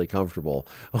feels really comfortable,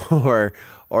 or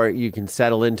you can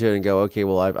settle into it and go, okay,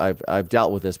 well, I've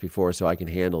dealt with this before, so I can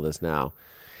handle this now,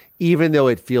 even though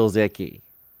it feels icky,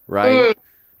 right?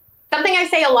 Something I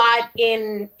say a lot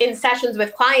in sessions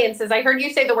with clients is I heard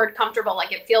you say the word comfortable,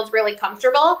 like it feels really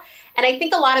comfortable. And I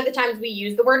think a lot of the times we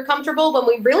use the word comfortable when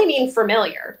we really mean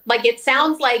familiar. Like it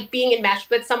sounds like being enmeshed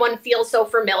with someone feels so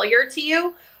familiar to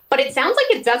you, but it sounds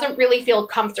like it doesn't really feel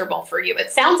comfortable for you.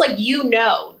 It sounds like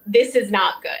this is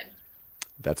not good.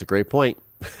 That's a great point.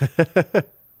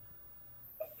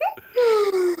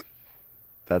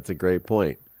 That's a great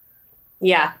point.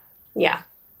 Yeah. Yeah.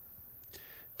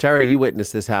 Tara, you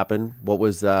witnessed this happen. What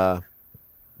was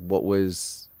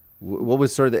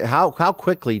sort of how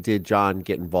quickly did John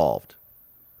get involved?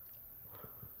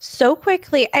 So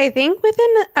quickly. I think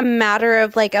within a matter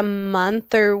of like a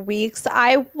month or weeks.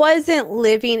 I wasn't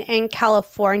living in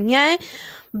California,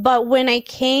 but when I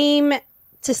came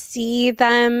to see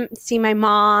my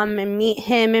mom and meet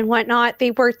him and whatnot,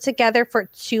 they worked together for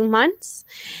 2 months.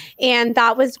 And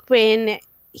that was when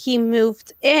he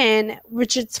moved in,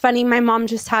 which it's funny. My mom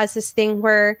just has this thing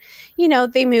where,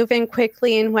 they move in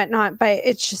quickly and whatnot, but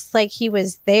it's just like he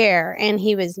was there and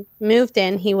he was moved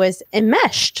in, he was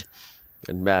enmeshed.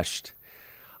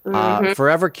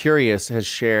 Forever Curious has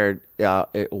shared,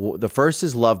 the first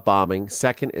is love bombing.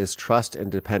 Second is trust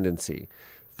and dependency.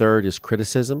 Third is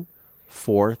criticism.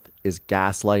 Fourth is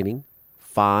gaslighting.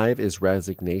 5 is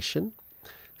resignation.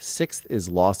 6th is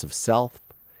loss of self.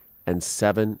 And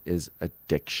 7 is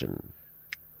addiction.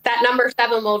 That number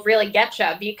 7 will really get you,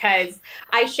 because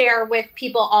I share with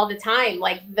people all the time,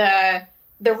 like the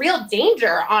real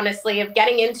danger, honestly, of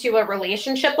getting into a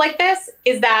relationship like this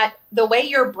is that the way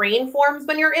your brain forms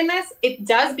when you're in this, it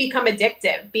does become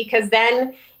addictive, because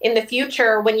then in the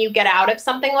future, when you get out of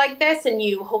something like this and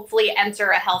you hopefully enter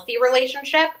a healthy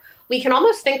relationship, we can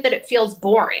almost think that it feels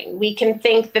boring. We can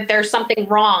think that there's something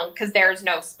wrong because there's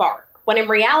no spark, when in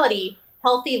reality,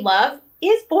 healthy love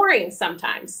is boring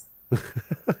sometimes. Is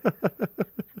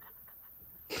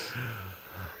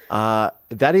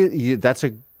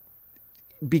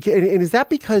that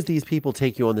because these people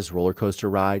take you on this roller coaster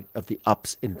ride of the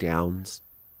ups and downs?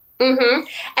 Mm-hmm.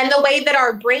 And the way that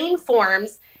our brain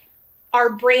forms, our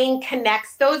brain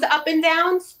connects those up and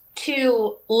downs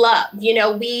to love.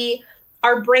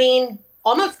 Our brain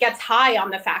almost gets high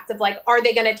on the fact of like, are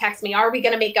they going to text me? Are we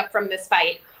going to make up from this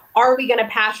fight? Are we going to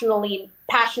passionately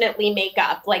make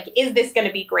up? Like, is this going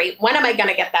to be great? When am I going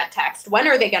to get that text? When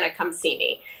are they going to come see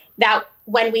me? That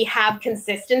when we have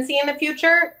consistency in the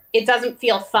future, it doesn't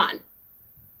feel fun.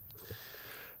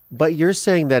 But you're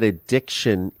saying that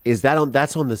addiction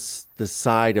that's on the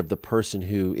side of the person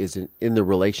who isn't in the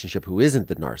relationship, who isn't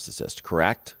the narcissist,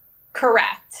 correct?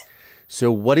 Correct. So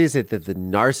what is it that the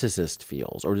narcissist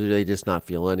feels, or do they just not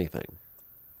feel anything?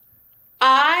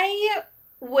 I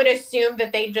would assume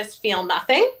that they just feel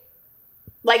nothing.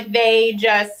 Like they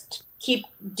just keep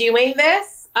doing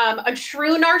this. A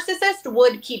true narcissist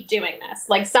would keep doing this.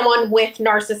 Like someone with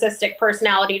narcissistic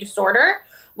personality disorder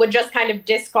would just kind of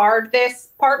discard this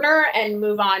partner and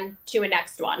move on to a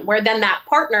next one, where then that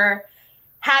partner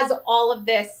has all of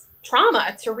this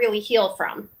trauma to really heal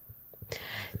from.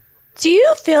 Do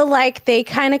you feel like they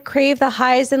kind of crave the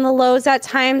highs and the lows at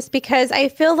times? Because I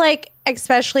feel like,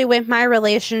 especially with my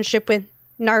relationship with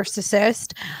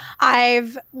narcissist,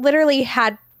 I've literally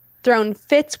had thrown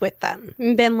fits with them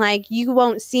and been like, you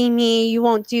won't see me, you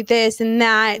won't do this and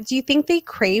that. Do you think they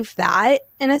crave that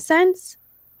in a sense?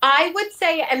 I would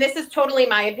say, and this is totally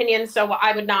my opinion, so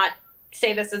I would not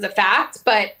say this as a fact,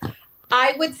 but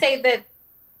I would say that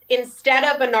instead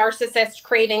of a narcissist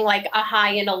craving like a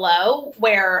high and a low,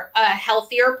 where a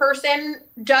healthier person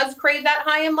does crave that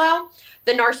high and low,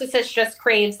 the narcissist just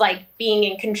craves like being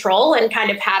in control and kind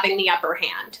of having the upper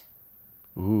hand.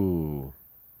 Ooh.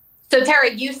 So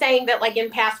Tara, you saying that like in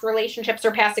past relationships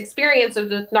or past experiences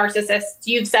with narcissists,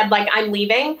 you've said like, I'm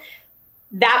leaving.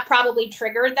 That probably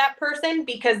triggered that person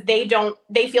because they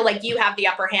feel like you have the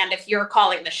upper hand if you're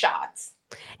calling the shots.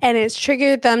 And it's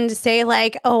triggered them to say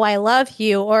like, oh, I love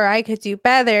you, or I could do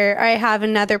better. Or I have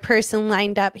another person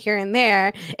lined up here and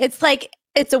there. It's like,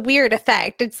 it's a weird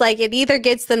effect. It's like, it either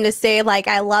gets them to say like,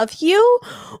 I love you,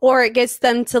 or it gets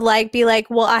them to like, be like,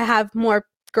 well, I have more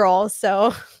girls,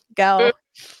 so go.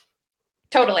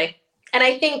 Totally. And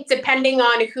I think depending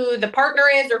on who the partner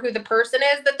is or who the person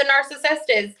is that the narcissist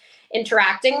is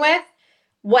interacting with,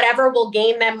 whatever will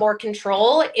gain them more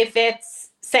control. If it's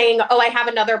saying, oh, I have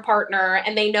another partner,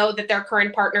 and they know that their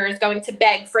current partner is going to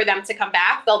beg for them to come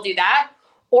back, they'll do that.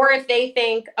 Or if they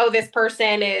think, oh, this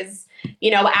person is,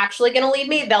 actually going to leave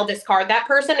me, they'll discard that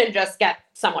person and just get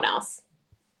someone else.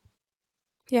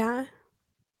 Yeah.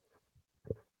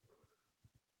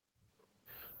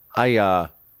 I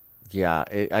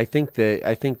think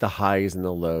the highs and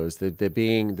the lows, the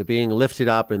being lifted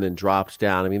up and then dropped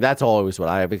down. I mean, that's always what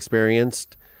I have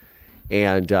experienced,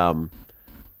 and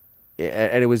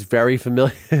it was very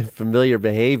familiar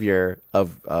behavior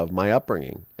of my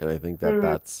upbringing, and I think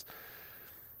that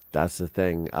that's the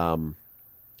thing.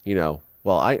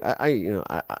 Well, I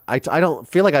don't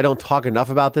feel like I don't talk enough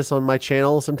about this on my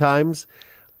channel sometimes.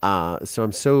 So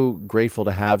I'm so grateful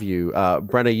to have you,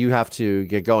 Brenna. You have to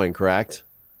get going, correct?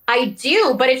 I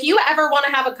do, but if you ever want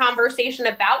to have a conversation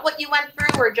about what you went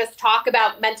through or just talk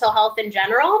about mental health in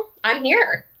general, I'm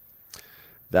here.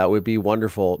 That would be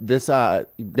wonderful. This now,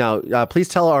 please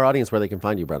tell our audience where they can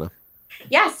find you, Brenna.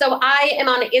 Yeah, so I am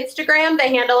on Instagram. The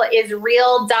handle is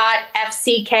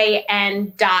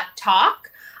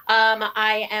real.fckn.talk.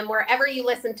 I am wherever you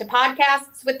listen to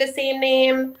podcasts with the same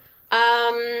name.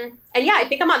 And yeah, I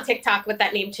think I'm on TikTok with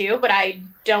that name too, but I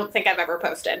don't think I've ever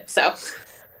posted. So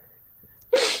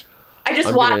I just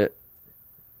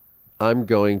I'm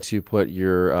going to put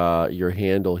your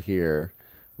handle here.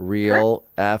 Real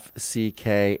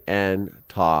FCKN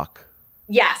talk.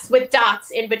 Yes, with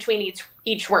dots in between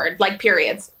each word, like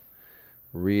periods.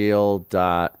 Real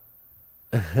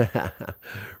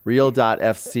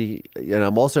FC, and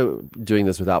I'm also doing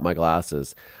this without my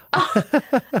glasses.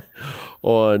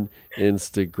 On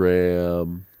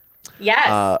Instagram.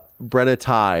 Yes. Brenna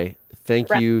Ty,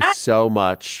 thank you so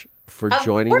much for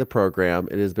joining the program.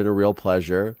 It has been a real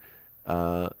pleasure.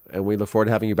 And we look forward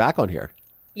to having you back on here.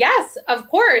 Yes, of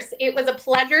course. It was a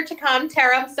pleasure to come,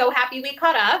 Tara. I'm so happy we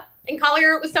caught up. And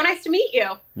Collier, it was so nice to meet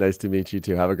you. Nice to meet you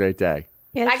too. Have a great day.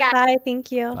 Yes, bye.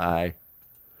 Thank you. Bye.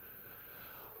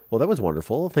 Well, that was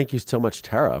wonderful. Thank you so much,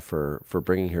 Tara, for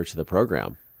bringing her to the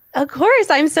program. Of course.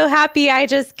 I'm so happy I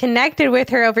just connected with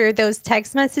her over those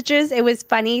text messages. It was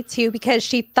funny, too, because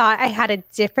she thought I had a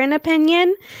different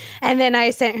opinion. And then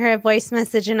I sent her a voice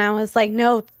message and I was like,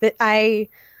 no,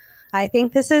 I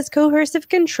think this is coercive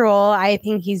control. I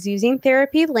think he's using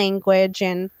therapy language.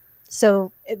 And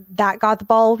so that got the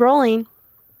ball rolling.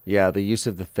 Yeah, the use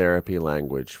of the therapy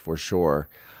language for sure.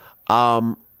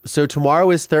 So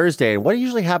tomorrow is Thursday. And what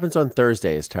usually happens on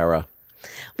Thursdays, Tara?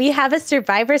 We have a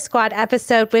Survivor Squad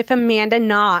episode with Amanda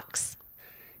Knox.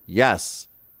 Yes,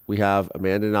 we have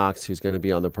Amanda Knox, who's going to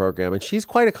be on the program. And she's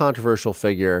quite a controversial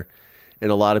figure in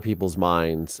a lot of people's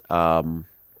minds.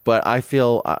 But I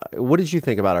feel, what did you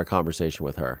think about our conversation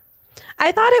with her?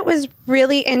 I thought it was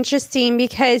really interesting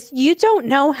because you don't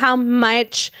know how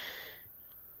much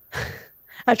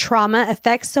a trauma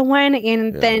affects someone.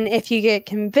 And then if you get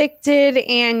convicted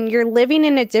and you're living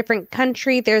in a different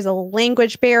country, there's a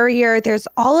language barrier. There's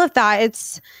all of that.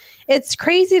 It's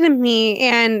crazy to me.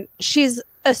 And she's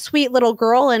a sweet little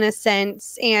girl in a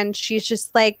sense. And she's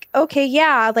just like, okay,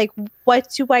 yeah, like,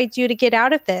 what do I do to get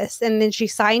out of this? And then she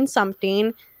signs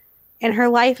something and her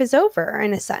life is over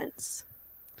in a sense.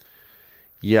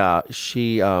 Yeah,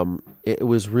 she, it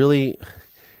was really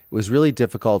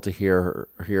difficult to hear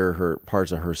her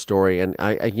parts of her story. And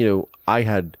I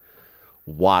had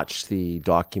watched the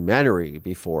documentary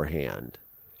beforehand.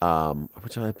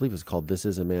 which I believe was called This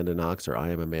Is Amanda Knox or I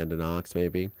Am Amanda Knox,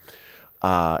 maybe.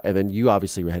 And then you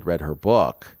obviously had read her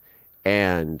book.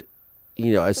 And,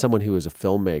 as someone who is a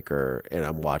filmmaker and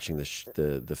I'm watching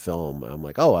the film, I'm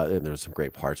like, oh, and there's some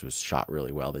great parts. It was shot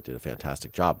really well. They did a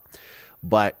fantastic job.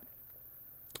 But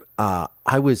I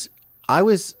was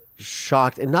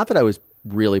shocked, and not that I was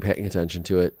really paying attention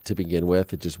to it to begin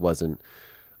with. It just wasn't,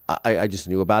 I just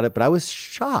knew about it, but I was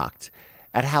shocked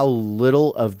at how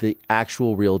little of the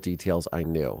actual real details I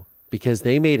knew, because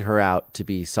they made her out to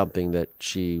be something that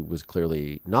she was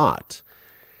clearly not.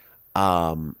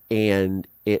 And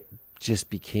it just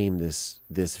became this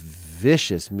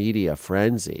vicious media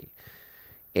frenzy.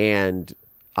 And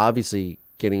obviously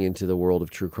getting into the world of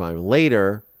true crime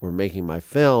later, or making my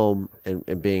film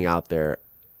and being out there,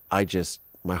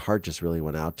 my heart just really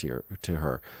went out to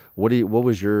her. What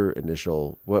was your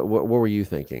initial, what were you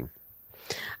thinking?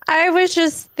 I was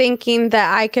just thinking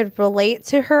that I could relate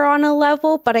to her on a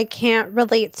level, but I can't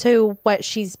relate to what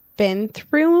she's been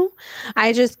through.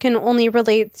 I just can only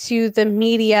relate to the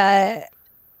media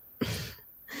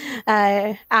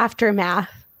aftermath.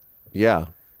 Yeah,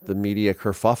 the media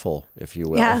kerfuffle, if you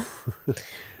will. Yeah.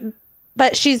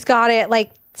 But she's got it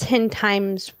like 10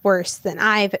 times worse than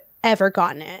I've ever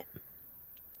gotten it.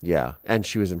 Yeah, and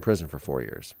she was in prison for 4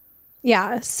 years.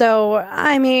 Yeah, so,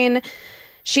 I mean,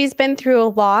 she's been through a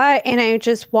lot, and I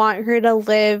just want her to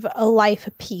live a life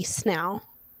of peace now.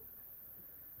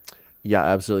 Yeah,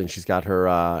 absolutely. And she's got her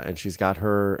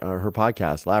her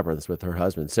podcast, Labyrinths, with her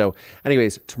husband. So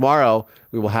anyways, tomorrow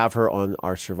we will have her on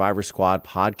our Survivor Squad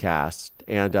podcast.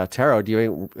 And Tara, do you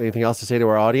have anything else to say to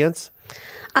our audience?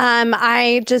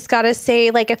 I just got to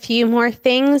say like a few more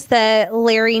things. That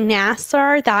Larry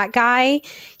Nassar, that guy,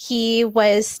 he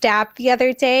was stabbed the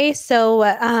other day.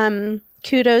 So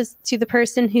kudos to the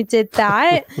person who did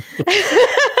that.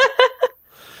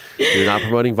 We're not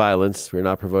promoting violence. We're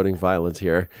not promoting violence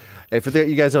here. If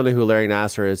you guys don't know who Larry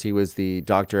Nassar is, he was the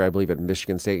doctor, I believe, at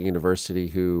Michigan State University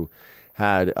who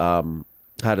had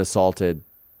assaulted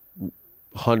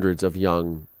hundreds of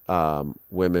young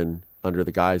women under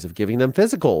the guise of giving them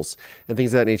physicals and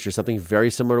things of that nature. Something very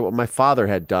similar to what my father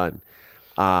had done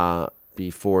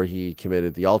before he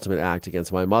committed the ultimate act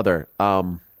against my mother.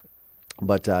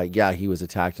 But yeah, he was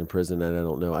attacked in prison, and I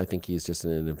don't know. I think he's just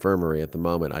in an infirmary at the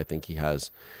moment. I think he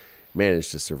has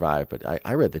managed to survive, but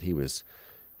I read that he was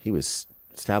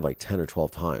stabbed like 10 or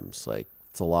 12 times. Like,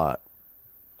 it's a lot.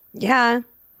 Yeah.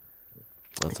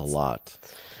 That's a lot.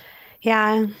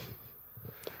 Yeah.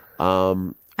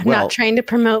 I'm not trying to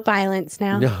promote violence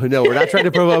now. No, we're not trying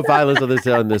to promote violence on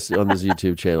this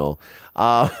YouTube channel.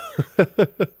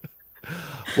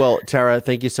 Well, Tara,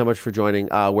 thank you so much for joining.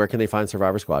 Where can they find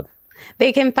Survivor Squad?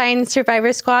 They can find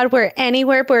Survivor Squad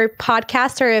anywhere where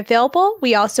podcasts are available.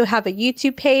 We also have a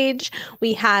YouTube page.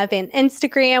 We have an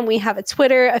Instagram. We have a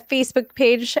Twitter, a Facebook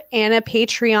page, and a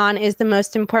Patreon is the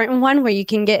most important one where you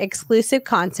can get exclusive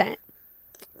content.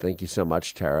 Thank you so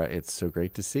much, Tara. It's so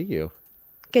great to see you.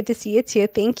 Good to see you too.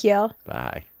 Thank you.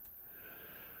 Bye.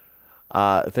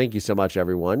 Thank you so much,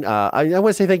 everyone. I want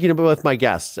to say thank you to both my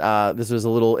guests. This was a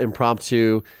little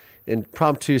impromptu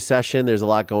session. There's a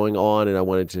lot going on, and I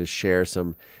wanted to share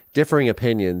some differing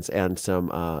opinions and some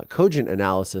cogent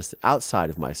analysis outside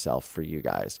of myself for you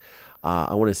guys.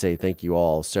 I want to say thank you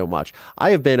all so much. I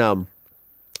have been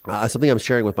something I'm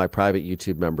sharing with my private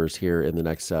YouTube members here in the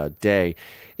next day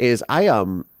is I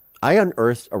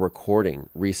unearthed a recording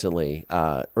recently.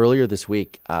 Earlier this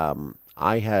week,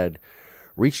 I had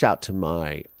reached out to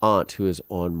my aunt who is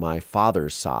on my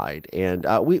father's side. And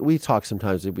we talk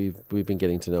sometimes. We've been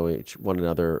getting to know one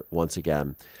another once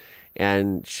again.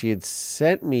 And she had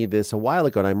sent me this a while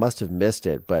ago, and I must have missed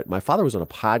it. But my father was on a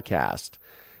podcast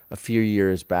a few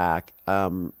years back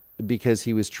because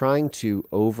he was trying to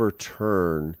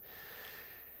overturn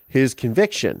his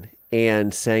conviction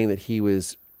and saying that he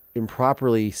was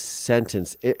improperly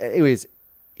sentenced. Anyways,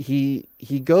 he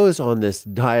goes on this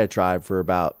diatribe for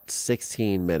about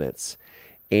 16 minutes,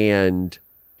 and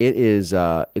it is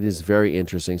very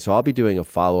interesting. So I'll be doing a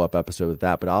follow-up episode with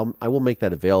that, but I will make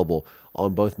that available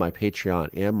on both my Patreon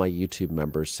and my YouTube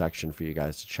members section for you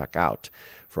guys to check out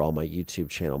for all my YouTube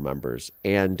channel members.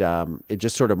 And it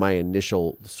just sort of my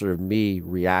initial sort of me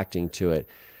reacting to it,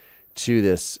 to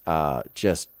this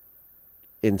just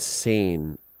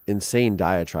insane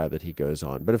diatribe that he goes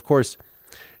on. But of course,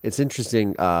 it's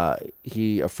interesting.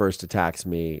 He first attacks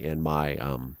me and my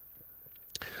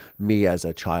me as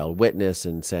a child witness,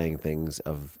 and saying things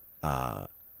of that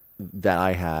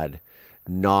I had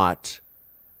not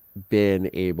been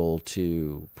able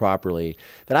to properly,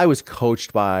 that I was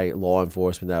coached by law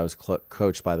enforcement, that I was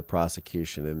coached by the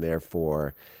prosecution, and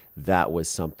therefore that was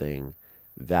something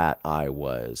that I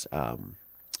was,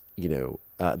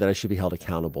 that I should be held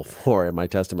accountable for, and my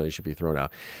testimony should be thrown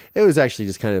out. It was actually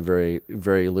just kind of very,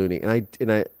 very loony.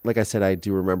 And I, like I said, I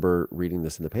do remember reading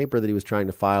this in the paper that he was trying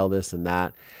to file this and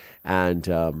that, and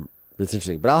it's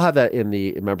interesting. But I'll have that in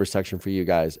the member section for you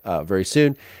guys very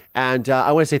soon. And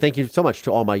I want to say thank you so much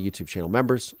to all my YouTube channel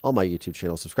members, all my YouTube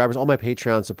channel subscribers, all my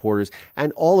Patreon supporters,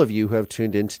 and all of you who have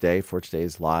tuned in today for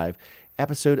today's live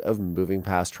episode of Moving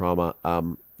Past Trauma.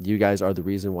 You guys are the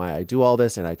reason why I do all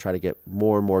this, and I try to get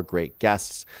more and more great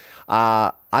guests. In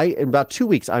about 2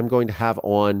 weeks, I'm going to have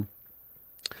on.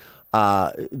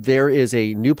 There is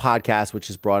a new podcast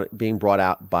which is being brought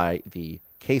out by the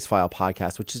Case File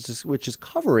podcast, which is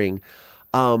covering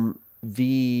in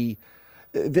the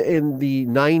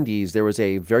 90s. There was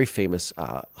a very famous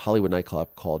Hollywood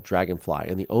nightclub called Dragonfly,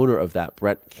 and the owner of that,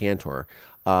 Brett Cantor,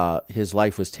 his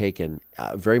life was taken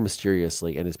very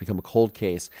mysteriously, and it's become a cold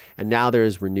case. And now there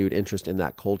is renewed interest in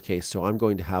that cold case. So I'm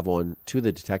going to have on two of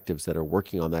the detectives that are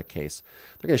working on that case.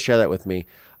 They're going to share that with me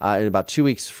in about 2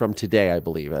 weeks from today, I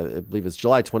believe. I believe it's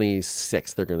July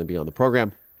 26th. They're going to be on the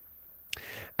program.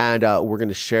 And we're going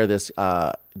to share this.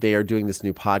 They are doing this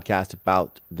new podcast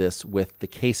about this with the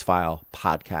Case File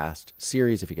podcast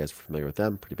series. If you guys are familiar with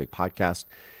them, pretty big podcast.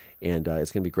 And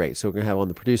it's going to be great. So we're going to have on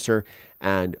the producer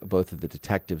and both of the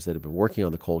detectives that have been working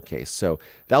on the cold case. So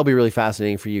that'll be really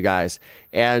fascinating for you guys.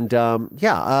 And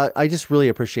I just really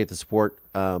appreciate the support.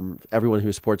 Everyone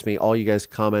who supports me, all you guys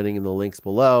commenting in the links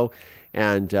below.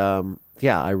 And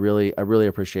I really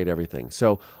appreciate everything.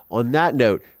 So on that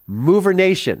note, Mover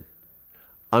Nation,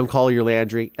 I'm Collier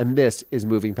Landry, and this is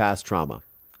Moving Past Trauma.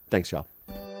 Thanks, y'all.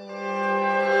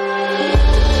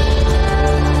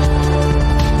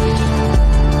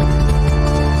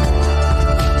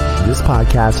 This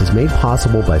podcast is made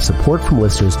possible by support from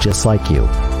listeners just like you.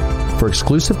 For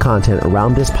exclusive content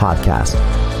around this podcast,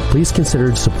 please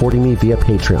consider supporting me via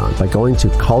Patreon by going to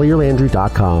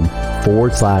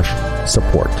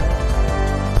collierlandry.com/support.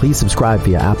 Please subscribe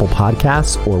via Apple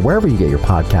Podcasts or wherever you get your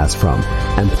podcasts from,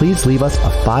 and please leave us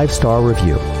a 5-star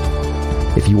review.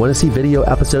 If you want to see video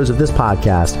episodes of this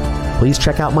podcast, please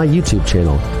check out my YouTube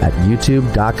channel at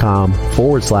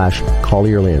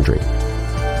youtube.com/collierlandry.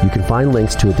 You can find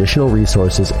links to additional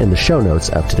resources in the show notes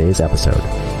of today's episode.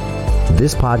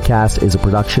 This podcast is a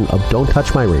production of Don't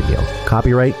Touch My Radio.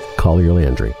 Copyright Collier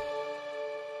Landry.